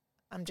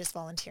 I'm just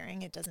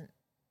volunteering. It doesn't.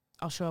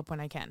 I'll show up when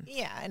I can.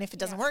 Yeah. And if it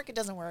doesn't work, it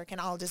doesn't work. And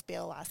I'll just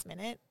bail last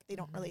minute. They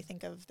don't really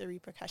think of the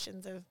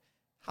repercussions of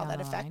how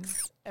that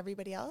affects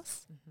everybody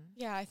else.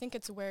 Yeah, I think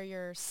it's where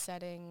you're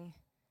setting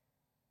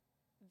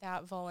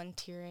that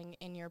volunteering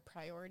in your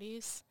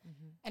priorities.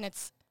 And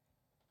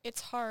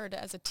it's hard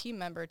as a team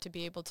member to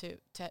be able to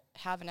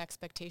have an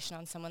expectation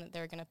on someone that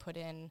they're going to put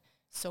in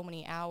so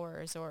many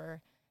hours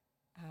or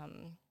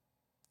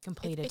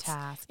complete a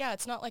task. Yeah,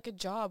 it's not like a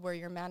job where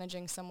you're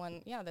managing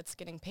someone, that's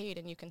getting paid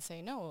and you can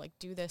say, no, like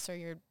do this or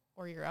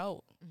you're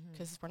out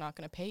because we're not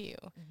going to pay you.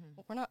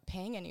 Well, we're not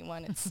paying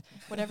anyone. It's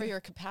whatever your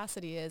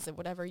capacity is and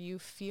whatever you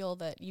feel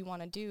that you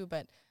want to do.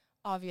 But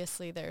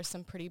obviously there's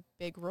some pretty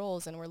big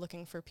roles and we're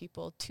looking for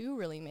people to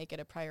really make it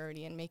a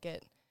priority and make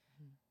it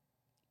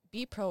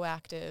be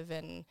proactive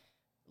and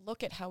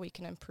look at how we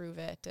can improve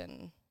it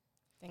and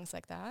things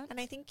like that.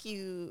 And I think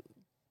you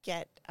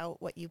get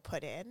out what you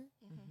put in.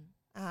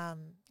 I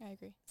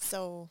agree.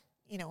 So,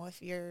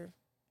 if you're,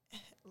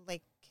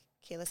 like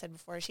Kaila said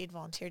before, she'd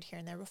volunteered here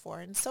and there before,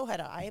 and so had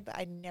I, but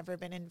I'd never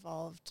been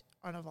involved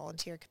on a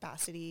volunteer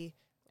capacity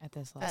at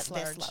this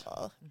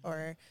level.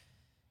 Or,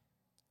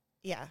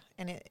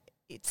 and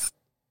it's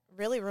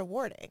really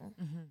rewarding.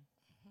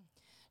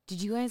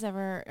 Did you guys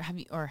ever,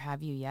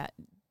 have you yet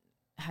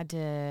had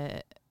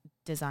to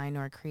design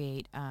or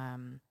create,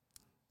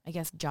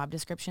 job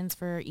descriptions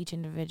for each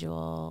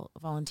individual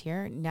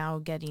volunteer? Now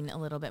getting a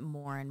little bit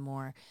more and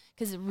more,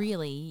 because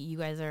really you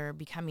guys are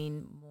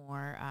becoming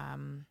more,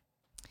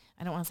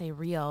 I don't want to say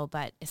real,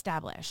 but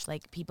established.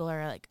 Like people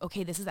are like,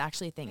 okay, this is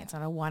actually a thing. It's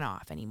not a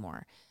one-off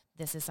anymore.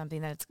 This is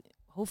something that's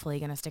hopefully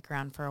going to stick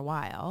around for a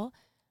while.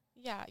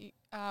 Yeah,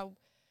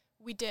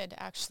 we did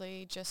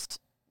actually just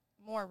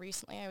more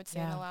recently, I would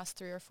say in the last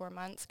 3 or 4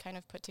 months, kind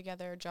of put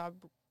together a job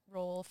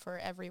role for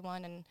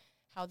everyone and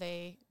how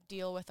they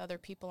deal with other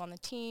people on the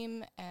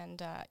team.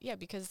 And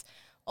because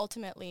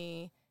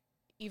ultimately,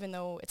 even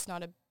though it's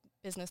not a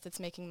business that's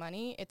making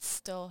money, it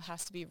still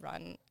has to be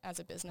run as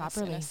a business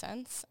properly, in a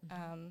sense.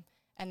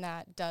 And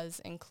that does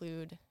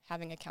include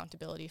having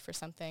accountability for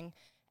something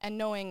and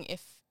knowing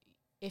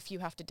if you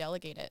have to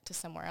delegate it to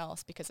somewhere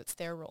else because it's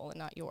their role and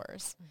not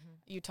yours.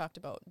 You talked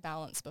about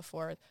balance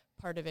before.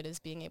 Part of it is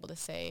being able to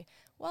say,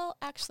 well,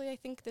 actually, I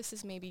think this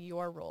is maybe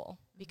your role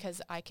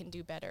because I can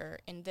do better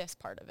in this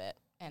part of it.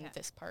 And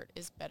this part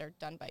is better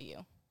done by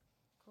you.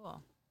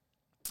 Cool.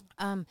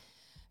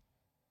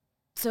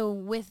 So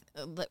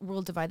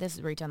we'll divide this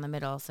right down the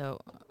middle. So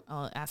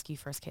I'll ask you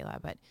first, Kaila,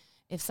 but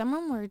if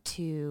someone were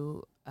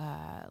to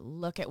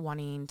look at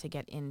wanting to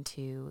get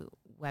into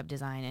web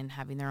design and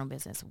having their own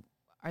business,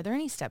 are there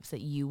any steps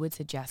that you would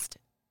suggest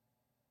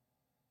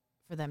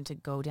for them to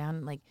go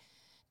down? Like,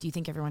 do you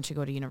think everyone should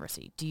go to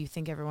university? Do you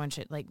think everyone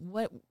should, like,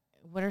 what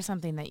are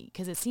something that,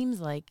 because it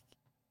seems like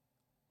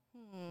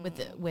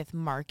with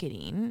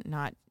marketing,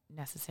 not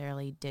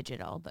necessarily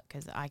digital, but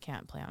because I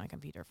can't play on a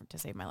computer to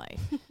save my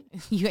life.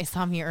 You guys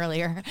saw me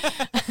earlier.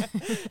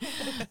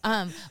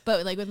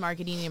 But like with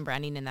marketing and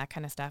branding and that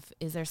kind of stuff,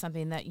 is there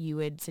something that you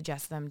would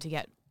suggest them to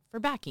get for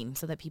backing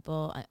so that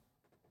people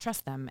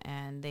trust them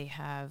and they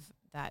have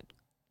that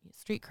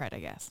street cred, I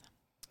guess?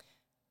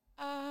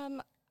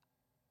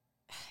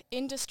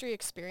 Industry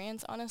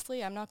experience,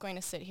 honestly. I'm not going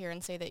to sit here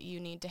and say that you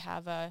need to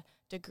have a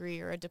degree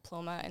or a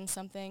diploma in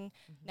something.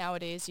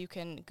 Nowadays, you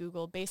can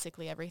Google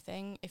basically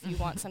everything. If you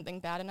want something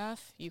bad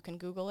enough, you can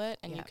Google it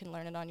and you can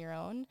learn it on your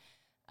own.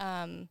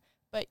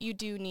 But you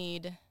do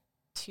need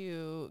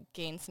to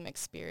gain some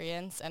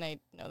experience. And I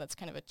know that's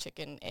kind of a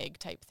chicken egg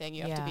type thing.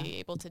 You have to be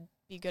able to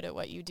be good at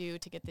what you do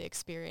to get the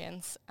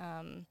experience.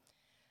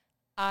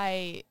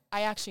 I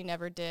actually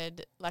never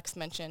did. Lex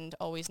mentioned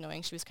always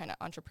knowing she was kind of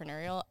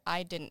entrepreneurial.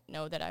 I didn't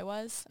know that I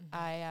was.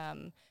 I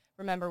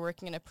remember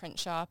working in a print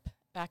shop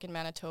back in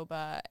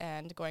Manitoba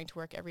and going to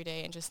work every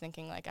day and just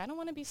thinking like, I don't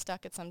want to be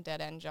stuck at some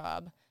dead end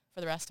job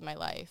for the rest of my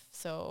life.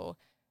 So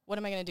what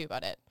am I going to do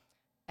about it?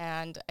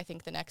 And I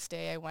think the next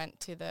day I went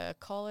to the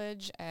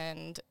college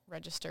and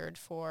registered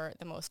for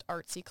the most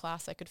artsy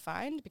class I could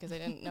find because I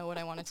didn't know what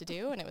I wanted to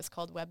do. And it was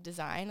called web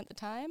design at the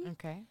time.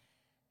 Okay.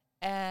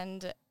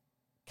 And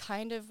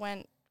kind of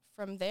went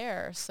from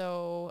there.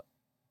 So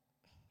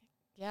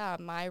yeah,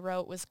 my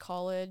route was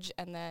college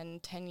and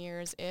then 10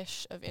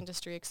 years-ish of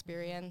industry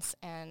experience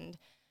and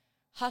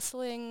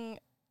hustling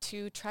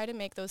to try to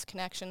make those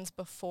connections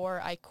before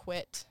I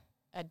quit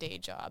a day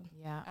job.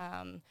 Yeah.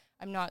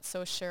 I'm not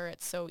so sure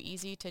it's so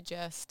easy to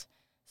just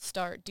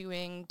start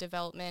doing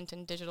development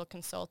and digital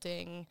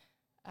consulting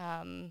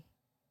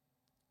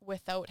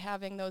without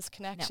having those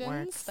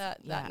connections,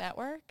 that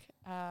network.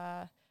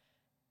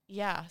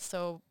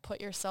 So put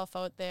yourself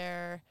out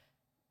there,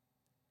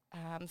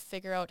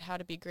 figure out how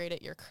to be great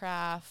at your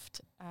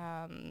craft,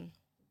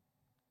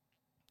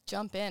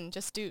 jump in,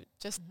 just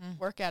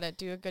work at it,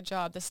 do a good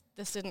job.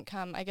 This didn't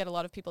come. I get a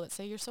lot of people that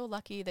say, you're so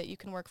lucky that you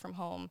can work from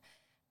home.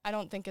 I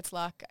don't think it's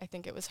luck. I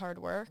think it was hard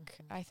work.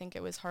 I think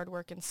it was hard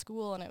work in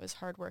school, and it was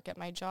hard work at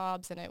my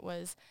jobs, and it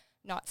was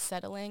not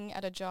settling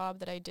at a job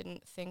that I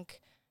didn't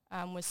think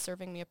was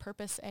serving me a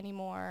purpose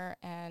anymore,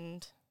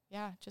 and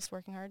just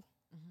working hard.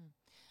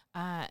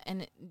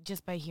 And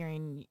just by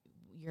hearing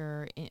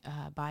your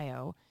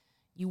bio,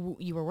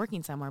 you were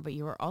working somewhere, but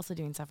you were also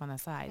doing stuff on the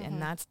side,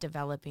 and that's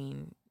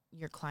developing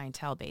your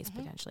clientele base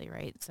potentially,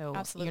 right? So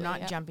Absolutely, you're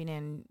not jumping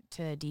in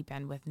to deep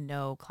end with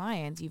no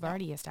clients. You've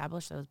already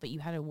established those, but you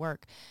had to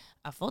work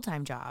a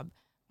full-time job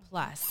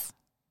plus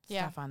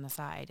stuff on the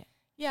side.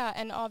 Yeah,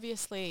 and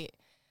obviously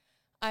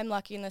I'm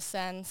lucky in the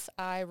sense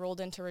I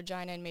rolled into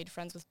Regina and made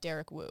friends with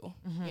Derek Wu.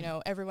 You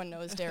know, everyone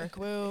knows Derek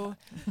Wu.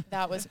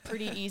 That was a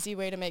pretty easy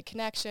way to make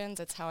connections.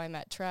 It's how I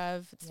met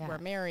Trev. We're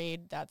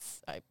married.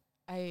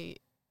 I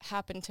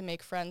happened to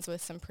make friends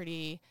with some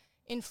pretty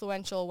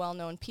influential,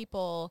 well-known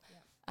people.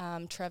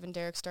 Trev and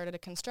Derek started a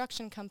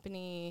construction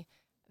company.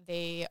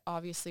 They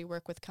obviously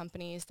work with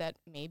companies that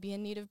may be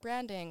in need of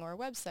branding or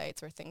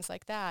websites or things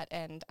like that.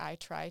 And I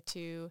try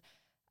to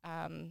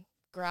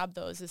grab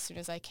those as soon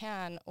as I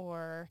can.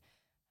 Or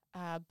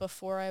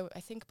before I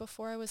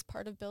was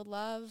part of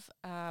Buildlove,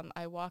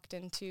 I walked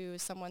into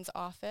someone's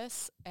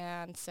office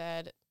and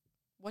said,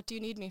 what do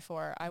you need me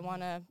for? I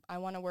want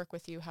to work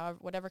with you, however,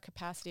 whatever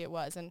capacity it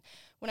was. And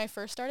when I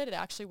first started, it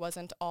actually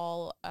wasn't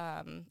all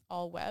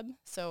web.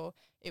 So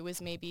it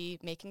was maybe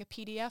making a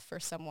PDF for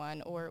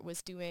someone, or it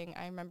was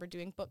I remember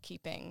doing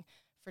bookkeeping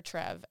for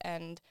Trev.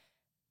 And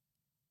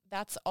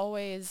that's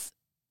always,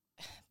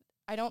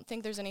 I don't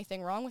think there's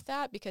anything wrong with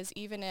that, because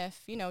even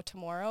if,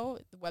 tomorrow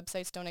the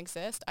websites don't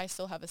exist, I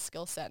still have a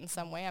skill set in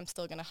some way. I'm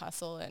still going to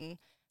hustle and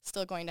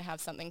still going to have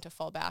something to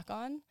fall back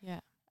on. Yeah.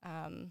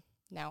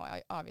 Now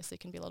I obviously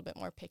can be a little bit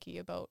more picky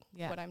about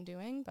what I'm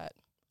doing, but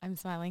I'm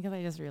smiling because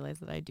I just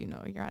realized that I do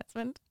know your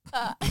husband.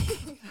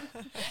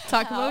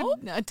 Talk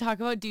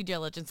about due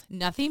diligence.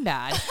 Nothing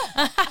bad.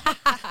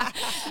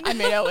 I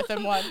made out with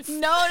him once.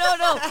 No.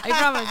 I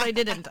promise I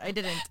didn't.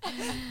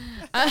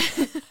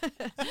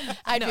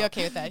 I'd be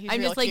okay with that. He's I'm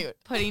real just cute.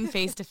 Putting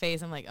face to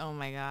face. I'm like, oh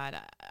my God.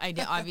 I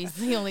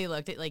obviously only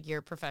looked at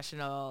your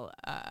professional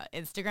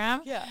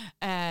Instagram. Yeah.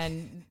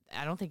 And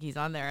I don't think he's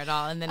on there at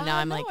all. And then now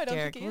I'm like, I don't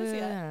Derek, think he is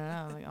yet. I don't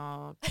know. I'm like,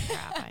 oh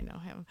crap, I know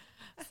him.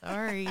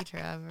 Sorry,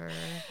 Trevor.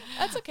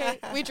 That's okay.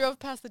 We drove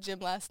past the gym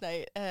last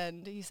night,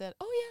 and he said,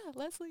 "Oh yeah,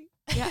 Leslie."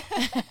 Yeah.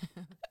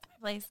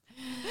 Place.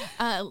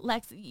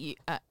 Lex,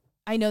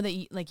 I know that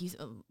you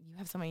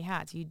have so many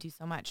hats. You do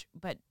so much.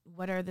 But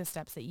what are the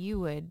steps that you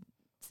would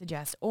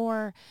suggest,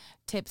 or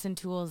tips and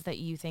tools that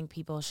you think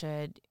people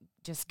should,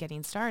 just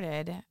getting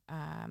started,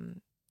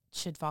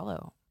 should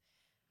follow?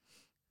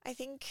 I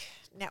think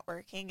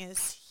networking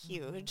is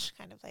huge,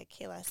 kind of like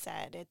Kaila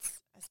said. It's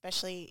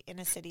especially in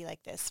a city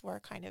like this where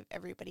kind of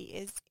everybody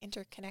is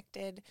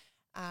interconnected,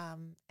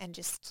 and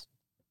just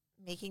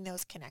making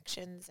those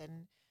connections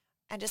and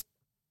just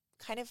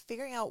kind of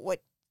figuring out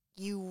what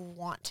you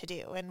want to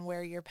do and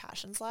where your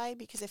passions lie.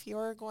 Because if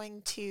you're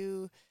going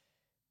to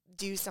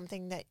do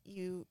something that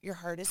your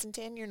heart isn't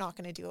in, you're not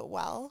going to do it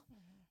well.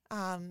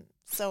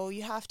 So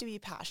you have to be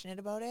passionate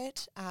about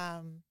it.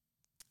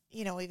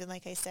 Even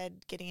like I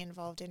said, getting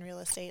involved in real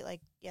estate,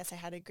 yes, I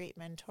had a great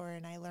mentor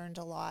and I learned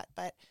a lot,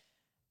 but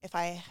if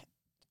I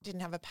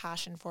didn't have a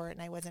passion for it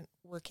and I wasn't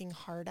working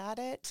hard at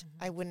it,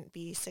 I wouldn't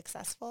be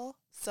successful.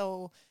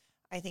 So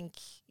I think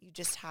you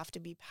just have to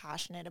be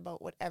passionate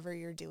about whatever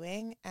you're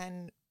doing.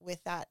 And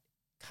with that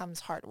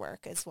comes hard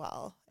work as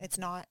well. It's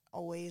not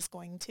always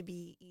going to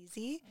be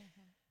easy.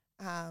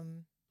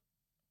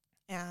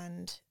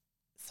 And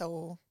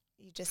so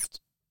you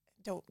just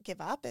don't give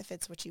up if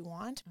it's what you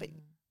want, but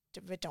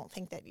don't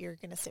think that you're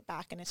going to sit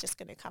back and it's just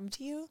going to come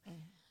to you.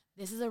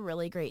 This is a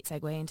really great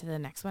segue into the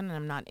next one, and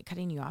I'm not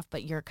cutting you off,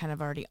 but you're kind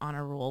of already on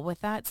a roll with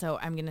that. So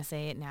I'm going to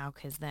say it now,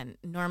 because then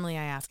normally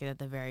I ask it at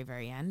the very,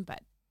 very end.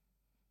 But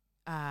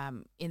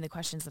in the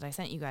questions that I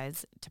sent you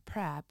guys to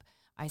prep,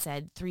 I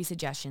said 3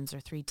 suggestions or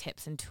 3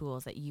 tips and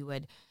tools that you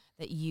would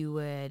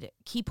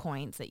key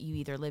points that you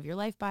either live your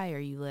life by or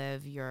you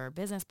live your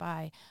business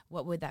by.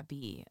 What would that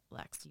be,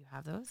 Lex? Do you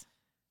have those?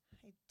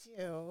 I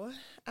do.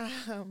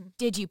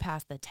 Did you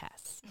pass the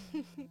test?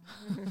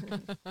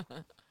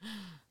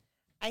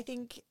 I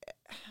think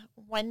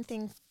one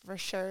thing for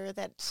sure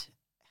that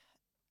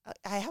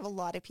I have a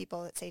lot of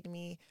people that say to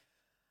me,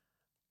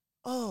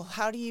 oh,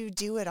 how do you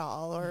do it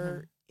all?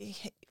 Or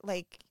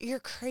you're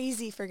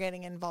crazy for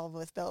getting involved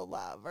with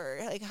Buildlove, or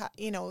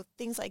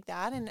things like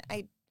that. And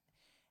I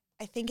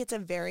think it's a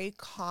very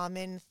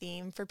common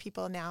theme for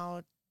people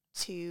now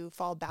to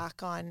fall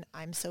back on,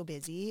 I'm so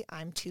busy,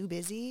 I'm too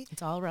busy.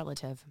 It's all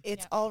relative.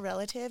 It's all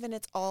relative, and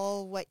it's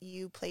all what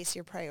you place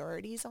your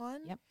priorities on.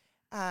 Yep.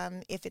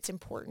 If it's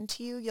important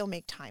to you, you'll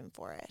make time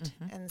for it.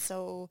 And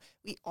so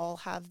we all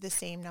have the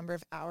same number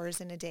of hours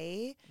in a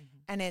day,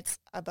 and it's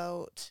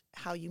about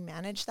how you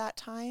manage that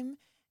time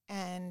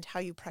and how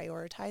you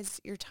prioritize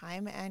your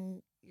time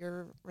and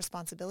your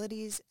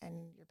responsibilities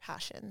and your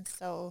passions.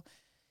 So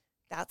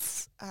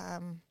that's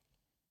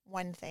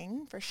one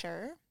thing for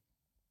sure.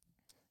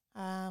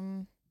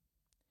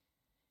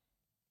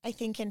 I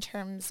think in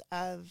terms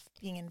of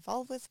being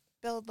involved with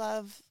Build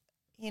Love,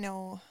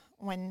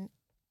 one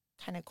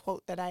kind of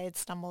quote that I had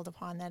stumbled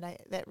upon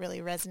that really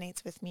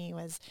resonates with me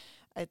was,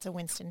 it's a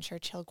Winston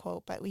Churchill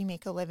quote, but we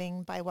make a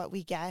living by what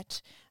we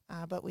get,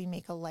 but we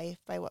make a life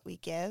by what we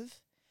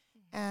give.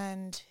 Mm-hmm.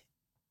 And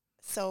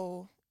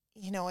so,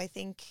 I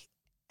think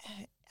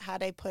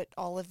had I put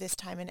all of this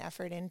time and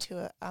effort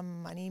into a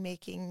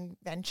money-making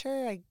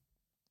venture, I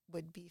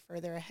would be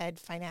further ahead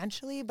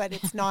financially, but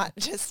it's not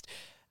just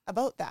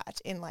about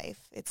that in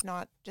life. It's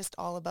not just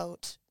all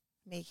about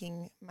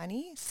making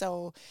money.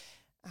 So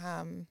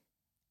I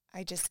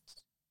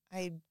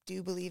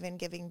do believe in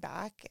giving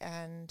back,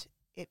 and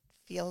it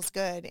feels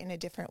good in a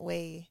different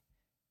way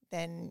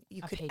than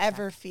you could paycheck.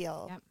 Ever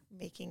feel Yep.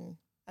 making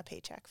a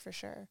paycheck, for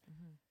sure.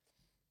 Mm-hmm.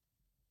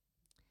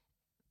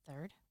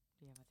 Third?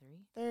 Do you have a three?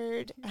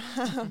 Third,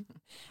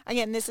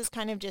 again, this is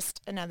kind of just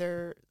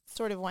another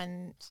sort of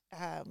one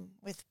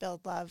with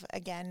Build Love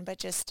again, but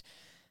just,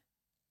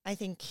 I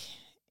think,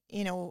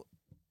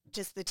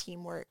 just the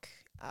teamwork.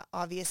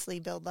 Obviously,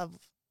 Build Love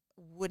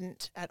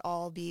wouldn't at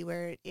all be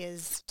where it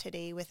is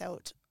today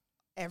without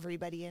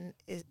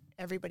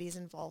everybody's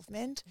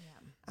involvement.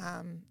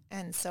 Yeah.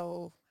 And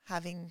so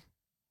having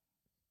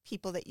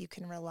people that you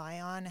can rely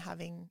on,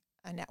 having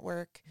a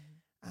network,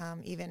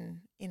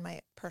 even in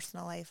my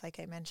personal life, like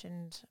I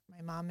mentioned,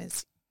 my mom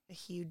is a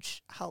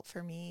huge help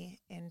for me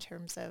in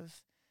terms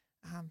of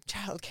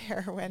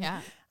childcare when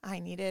I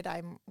need it.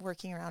 I'm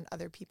working around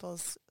other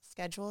people's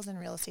schedules, and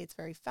real estate's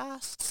very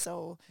fast.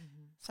 So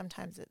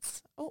sometimes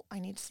it's, I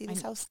need to see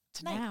this house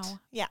tonight. Now.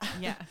 Yeah.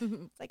 Yeah.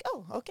 It's like,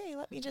 okay,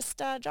 let me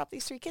just drop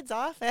these 3 kids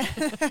off.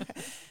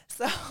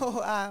 So,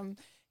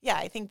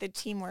 I think the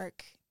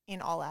teamwork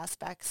in all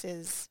aspects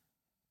is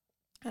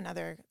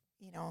another,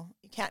 you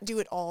can't do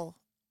it all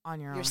on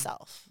your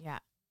yourself. Own. Yeah.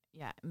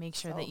 Yeah. Make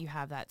sure that you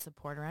have that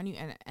support around you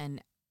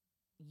and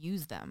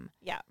use them.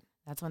 Yeah.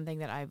 That's one thing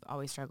that I've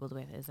always struggled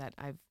with, is that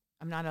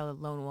I'm not a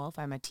lone wolf.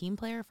 I'm a team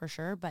player for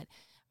sure, but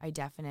I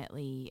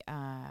definitely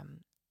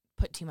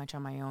put too much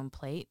on my own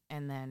plate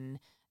and then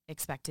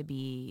expect to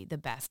be the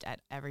best at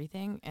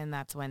everything. And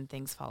that's when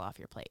things fall off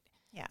your plate.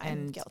 Yeah,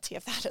 I'm guilty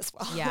of that as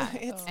well. Yeah,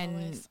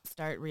 and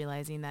start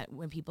realizing that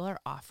when people are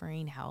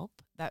offering help,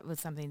 that was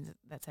something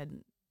that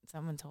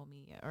someone told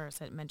me or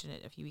mentioned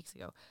it a few weeks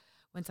ago.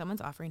 When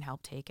someone's offering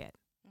help, take it.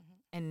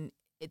 Mm-hmm. And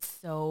it's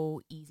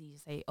so easy to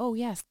say, "Oh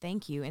yes,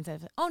 thank you,"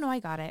 instead of, "Oh no, I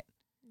got it."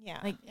 Yeah.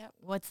 Like,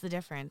 what's the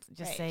difference?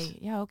 Just say,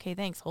 "Yeah, okay,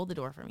 thanks. Hold the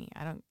door for me.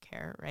 I don't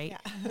care," right?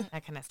 Yeah.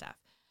 That kind of stuff.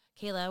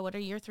 Kaila, what are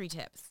your 3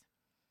 tips?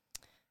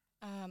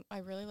 I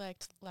really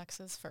liked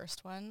Lex's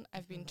first one.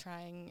 I've been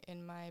trying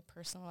in my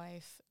personal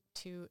life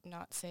to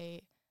not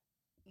say,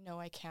 "No,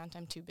 I can't.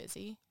 I'm too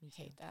busy." Me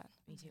too. Hate that.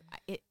 Me too.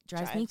 It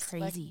drives me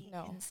crazy.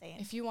 Like, no, insane.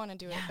 if you want to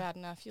do it bad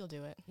enough, you'll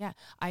do it. Yeah.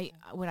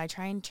 When I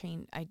try and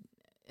train, at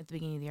the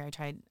beginning of the year,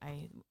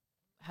 I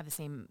had the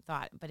same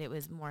thought, but it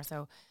was more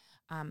so,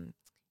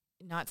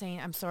 not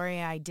saying, "I'm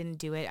sorry, I didn't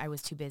do it. I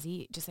was too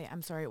busy." Just say,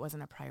 "I'm sorry, it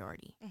wasn't a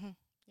priority." Mm-hmm.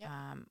 Yep.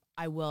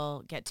 I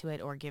will get to it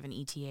or give an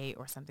ETA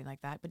or something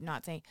like that, but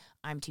not say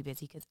I'm too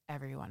busy, because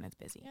everyone is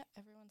busy. Yeah,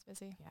 everyone's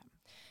busy. Yeah.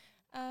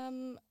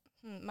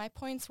 My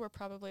points were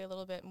probably a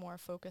little bit more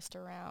focused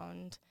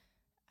around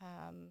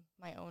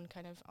my own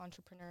kind of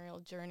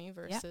entrepreneurial journey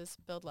versus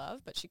Build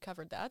Love, but she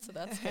covered that, so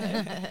that's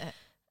good.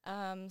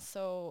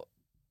 So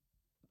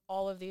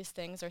all of these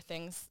things are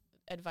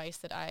advice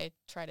that I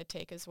try to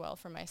take as well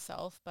for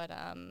myself, but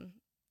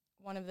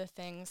one of the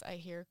things I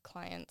hear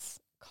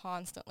clients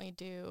constantly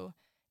do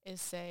is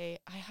say,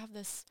 "I have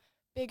this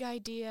big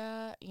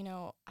idea,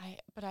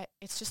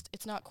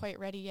 it's not quite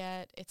ready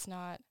yet. It's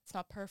not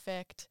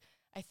perfect."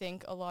 I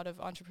think a lot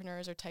of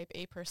entrepreneurs are type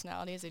A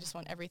personalities. They just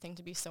want everything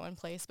to be so in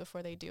place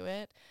before they do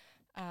it.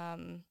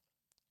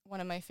 One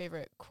of my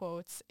favorite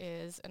quotes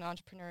is, "An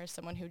entrepreneur is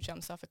someone who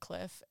jumps off a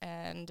cliff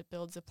and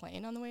builds a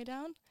plane on the way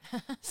down."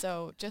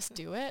 So just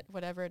do it,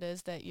 whatever it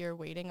is that you're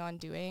waiting on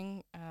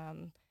doing.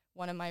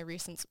 One of my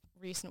recent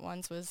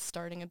ones was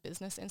starting a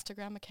business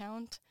Instagram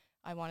account.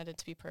 I wanted it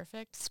to be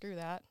perfect. Screw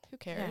that. Who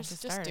cares?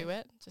 Yeah, just do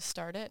it. Just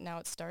start it. Now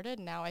it's started.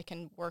 Now I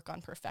can work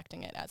on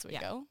perfecting it as we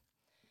go.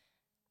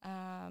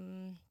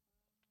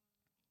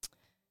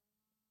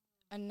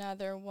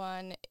 Another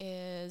one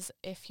is,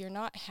 if you're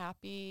not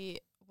happy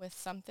with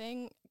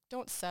something,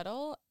 don't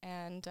settle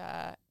and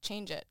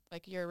change it.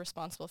 Like, you're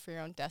responsible for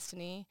your own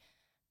destiny.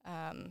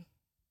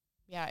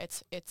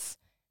 It's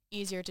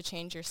easier to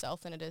change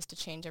yourself than it is to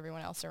change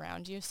everyone else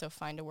around you. So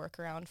find a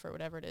workaround for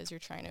whatever it is you're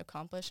trying to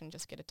accomplish and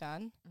just get it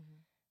done.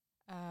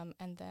 Mm-hmm.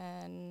 And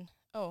then,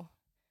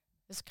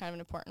 this is kind of an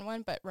important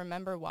one, but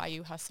remember why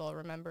you hustle.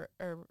 Remember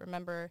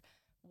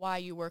why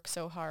you work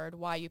so hard,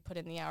 why you put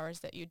in the hours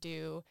that you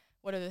do.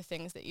 What are the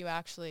things that you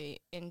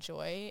actually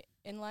enjoy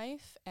in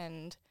life,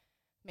 and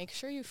make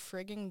sure you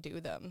frigging do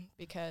them,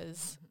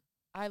 because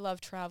I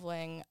love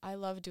traveling. I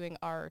love doing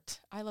art.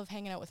 I love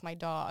hanging out with my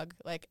dog.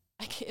 Like,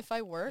 if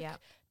I work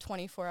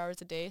 24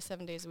 hours a day,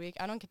 7 days a week,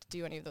 I don't get to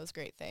do any of those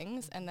great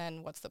things. And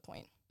then what's the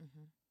point?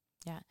 Mm-hmm.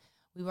 Yeah.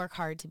 We work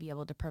hard to be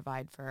able to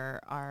provide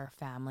for our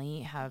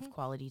family, have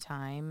quality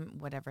time,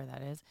 whatever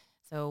that is.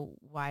 So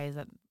why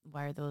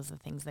are those the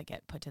things that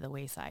get put to the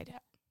wayside?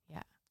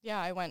 Yeah,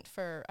 I went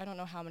for, I don't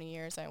know how many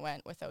years I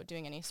went without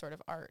doing any sort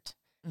of art.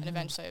 And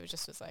eventually I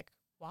was like,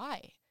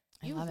 why?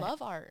 You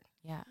love art.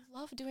 Yeah. You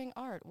love doing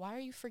art. Why are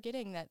you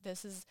forgetting that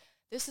this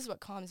is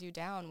what calms you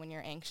down when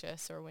you're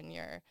anxious or when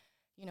you're,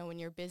 when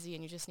you're busy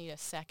and you just need a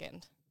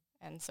second?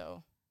 And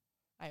so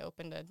I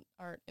opened an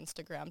art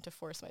Instagram to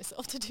force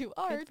myself to do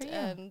art.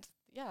 And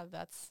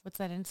what's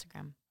that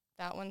Instagram?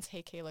 That one's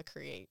Hey Kaila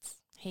Creates.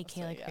 Hey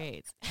Kaila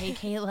Creates. Hey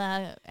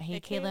Kaila. Hey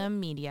Kaila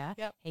Media.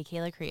 Yep. Hey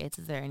Kaila Creates.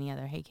 Is there any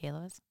other Hey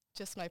Kailas?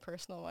 Just my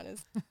personal one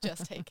is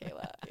just Hey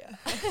Kaila.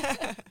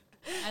 Yeah.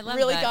 I love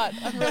really that.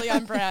 I'm really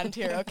on brand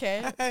here,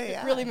 okay?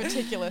 Really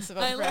meticulous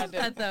about branding. I love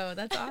that though.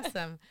 That's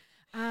awesome.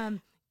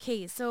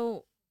 Okay,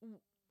 so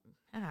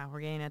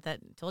we're getting at that.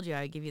 Told you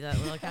I would give you that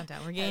little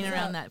countdown. We're getting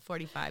around that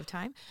 45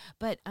 time.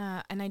 But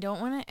and I don't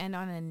want to end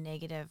on a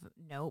negative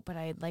note, but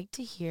I'd like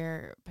to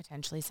hear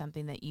potentially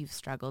something that you've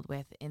struggled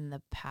with in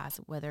the past,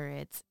 whether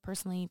it's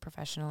personally,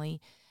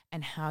 professionally,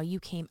 and how you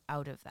came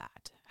out of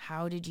that.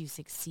 How did you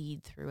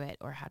succeed through it,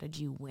 or how did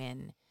you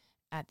win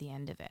at the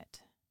end of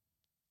it?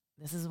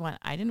 This is one,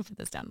 I didn't put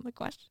this down in the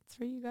questions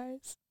for you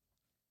guys.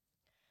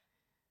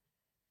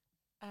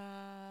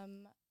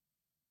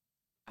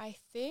 I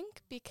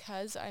think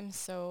because I'm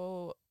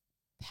so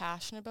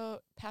passionate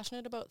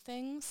about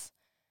things,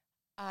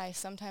 I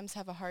sometimes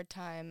have a hard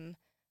time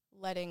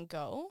letting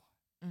go.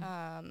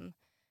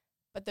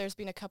 But there's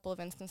been a couple of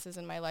instances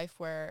in my life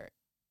where,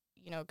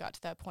 got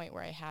to that point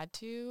where I had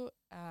to.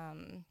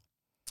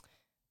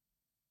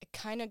 It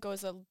kind of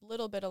goes a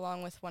little bit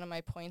along with one of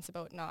my points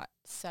about not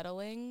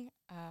settling.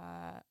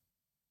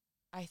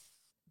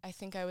 I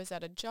think I was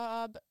at a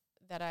job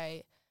that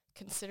I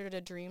considered a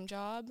dream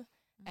job,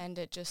 and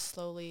it just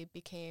slowly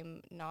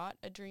became not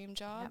a dream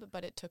job,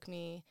 but it took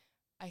me,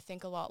 I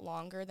think, a lot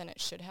longer than it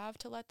should have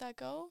to let that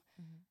go.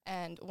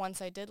 And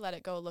once I did let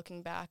it go,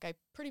 looking back, I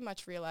pretty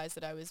much realized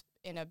that I was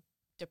in a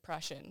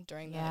depression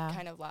during the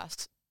kind of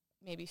last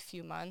maybe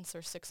few months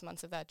or 6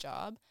 months of that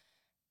job,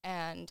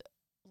 and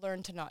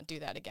learned to not do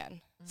that again.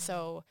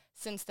 So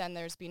since then,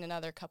 there's been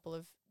another couple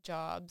of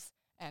jobs,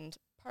 and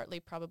partly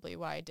probably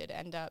why I did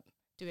end up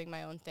doing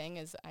my own thing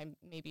is I'm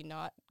maybe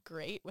not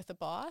great with a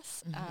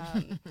boss.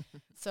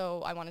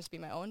 So I wanted to be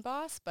my own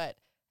boss. But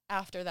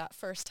after that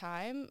first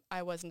time,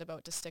 I wasn't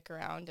about to stick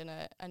around in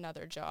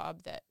another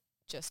job that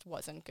just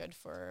wasn't good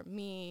for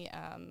me,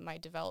 my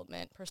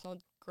development, personal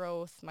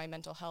growth, my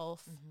mental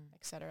health,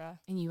 etc.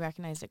 And you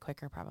recognized it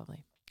quicker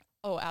probably.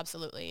 Oh,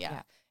 absolutely.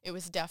 Yeah. It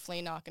was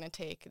definitely not going to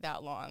take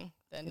that long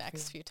the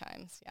next few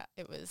times. Yeah.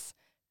 It was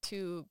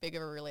too big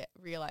of a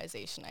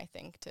realization, I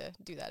think, to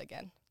do that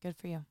again. Good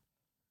for you.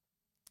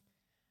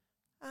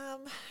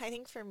 I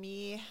think for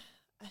me,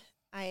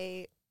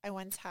 I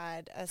once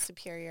had a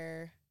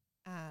superior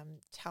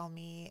tell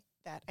me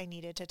that I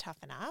needed to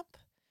toughen up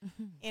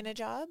in a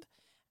job.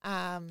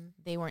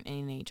 They weren't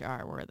in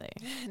HR, were they?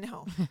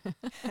 No.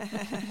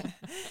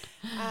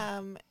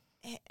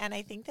 And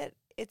I think that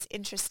it's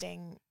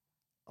interesting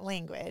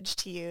language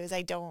to use.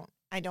 I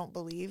don't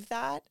believe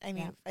that. I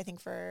mean, I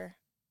think for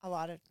a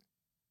lot of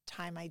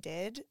time I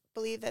did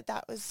believe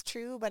that was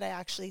true, but I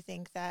actually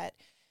think that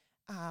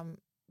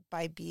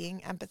by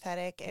being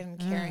empathetic and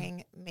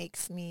caring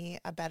makes me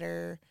a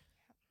better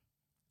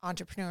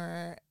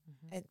entrepreneur.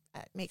 It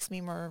makes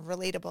me more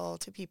relatable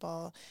to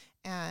people.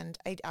 And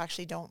I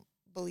actually don't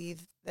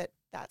believe that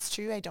that's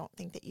true. I don't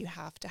think that you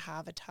have to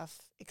have a tough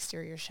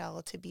exterior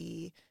shell to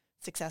be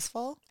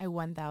successful. I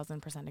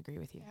 1000% agree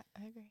with you. Yeah,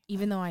 I agree.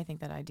 Even though I think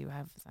that I do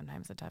have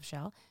sometimes a tough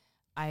shell,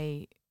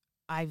 I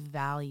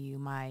value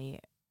my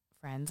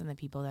friends and the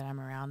people that I'm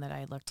around that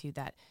I look to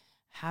that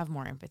have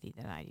more empathy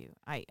than I do.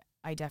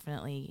 I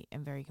definitely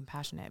am very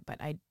compassionate,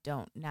 but I'm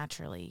not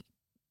naturally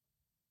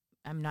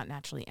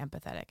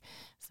empathetic.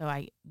 So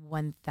I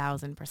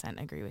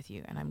 1000% agree with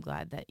you. And I'm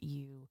glad that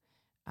you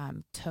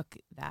took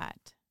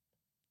that.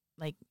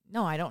 Like,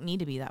 no, I don't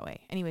need to be that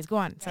way. Anyways, go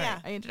on. Sorry,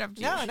 I interrupted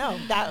you. No,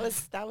 that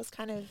was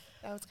kind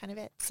of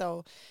it.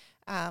 So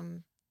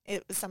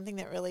it was something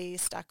that really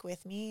stuck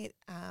with me,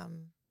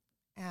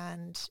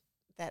 and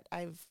that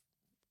I've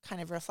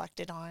kind of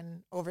reflected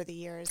on over the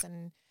years.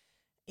 And,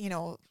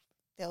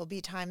 there'll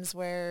be times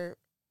where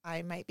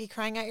I might be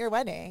crying at your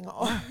wedding,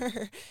 or,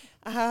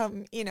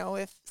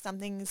 if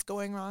something's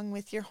going wrong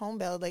with your home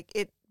build, like,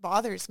 it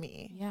bothers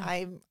me. Yeah.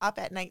 I'm up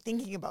at night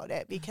thinking about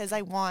it because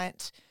I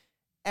want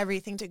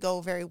everything to go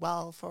very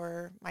well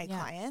for my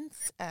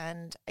clients.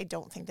 And I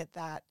don't think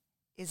that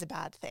is a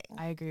bad thing.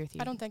 I agree with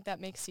you. I don't think that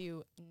makes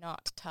you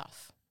not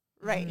tough.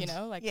 Right.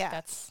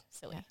 That's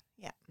silly.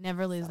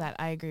 Never lose that.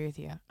 I agree with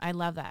you. I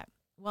love that.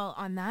 Well,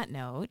 on that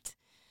note,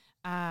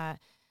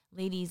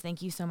 ladies,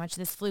 thank you so much.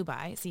 This flew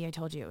by. See, I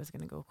told you it was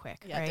going to go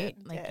quick, Yeah, it right?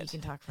 did. Like you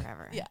can talk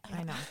forever. Yeah.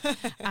 I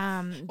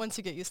know. Once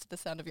you get used to the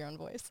sound of your own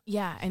voice.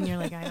 Yeah. And you're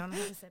like, I don't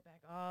have to sit back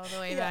all the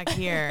way back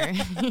here.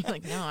 You're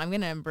like, no, I'm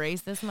going to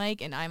embrace this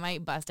mic and I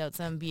might bust out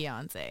some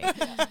Beyonce.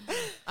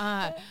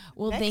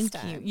 Well, Next thank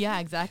time. you. Yeah,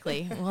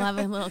 exactly. We'll have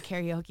a little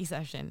karaoke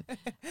session.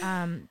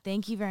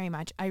 Thank you very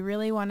much. I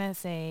really want to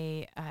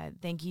say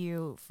thank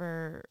you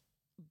for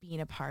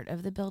being a part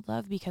of the Build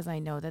Love, because I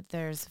know that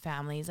there's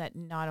families that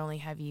not only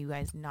have you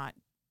guys not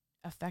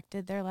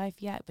affected their life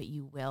yet, but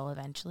you will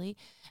eventually.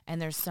 And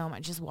there's so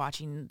much, just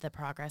watching the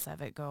progress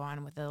of it go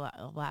on with the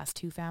last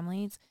 2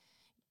 families.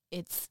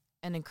 It's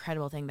an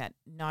incredible thing that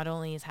not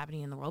only is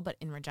happening in the world, but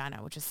in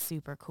Regina, which is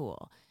super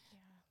cool.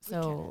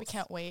 So we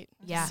can't wait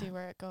Yeah. to see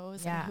where it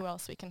goes Yeah. and who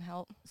else we can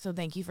help. So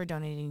thank you for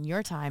donating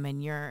your time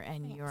and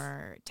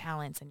your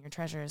talents and your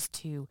treasures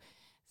to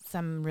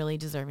some really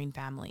deserving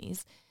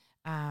families.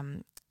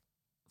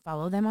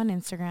 Follow them on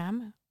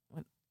Instagram.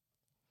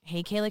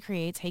 Hey Kaila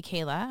Creates. Hey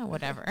Kaila,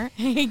 whatever.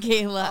 Hey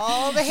Kayla.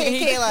 All the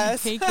Hey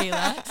Kaylas. Hey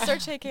Kayla.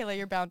 Search Hey Kaila,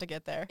 you're bound to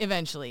get there.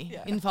 Eventually.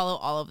 Yeah. And follow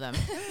all of them.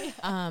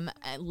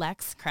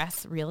 Lex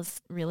Kress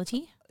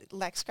Realty.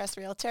 Lex Crest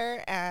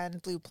Realtor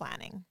and Blue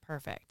Planning.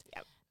 Perfect.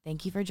 Yep.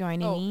 Thank you for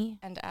joining me.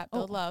 And at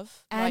Build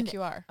Love, and-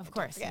 YQR. Of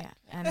course, forget.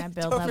 yeah. And at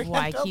Build Don't Love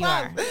forget Build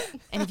YQR. Love.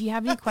 And if you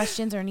have any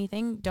questions or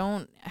anything,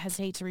 don't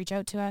hesitate to reach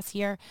out to us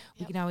here.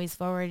 We Yep. can always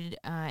forward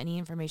any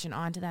information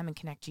on to them and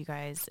connect you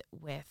guys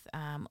with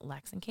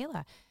Lex and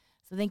Kayla.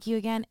 So thank you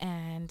again,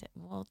 and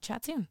we'll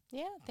chat soon.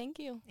 Yeah, thank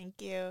you.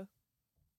 Thank you.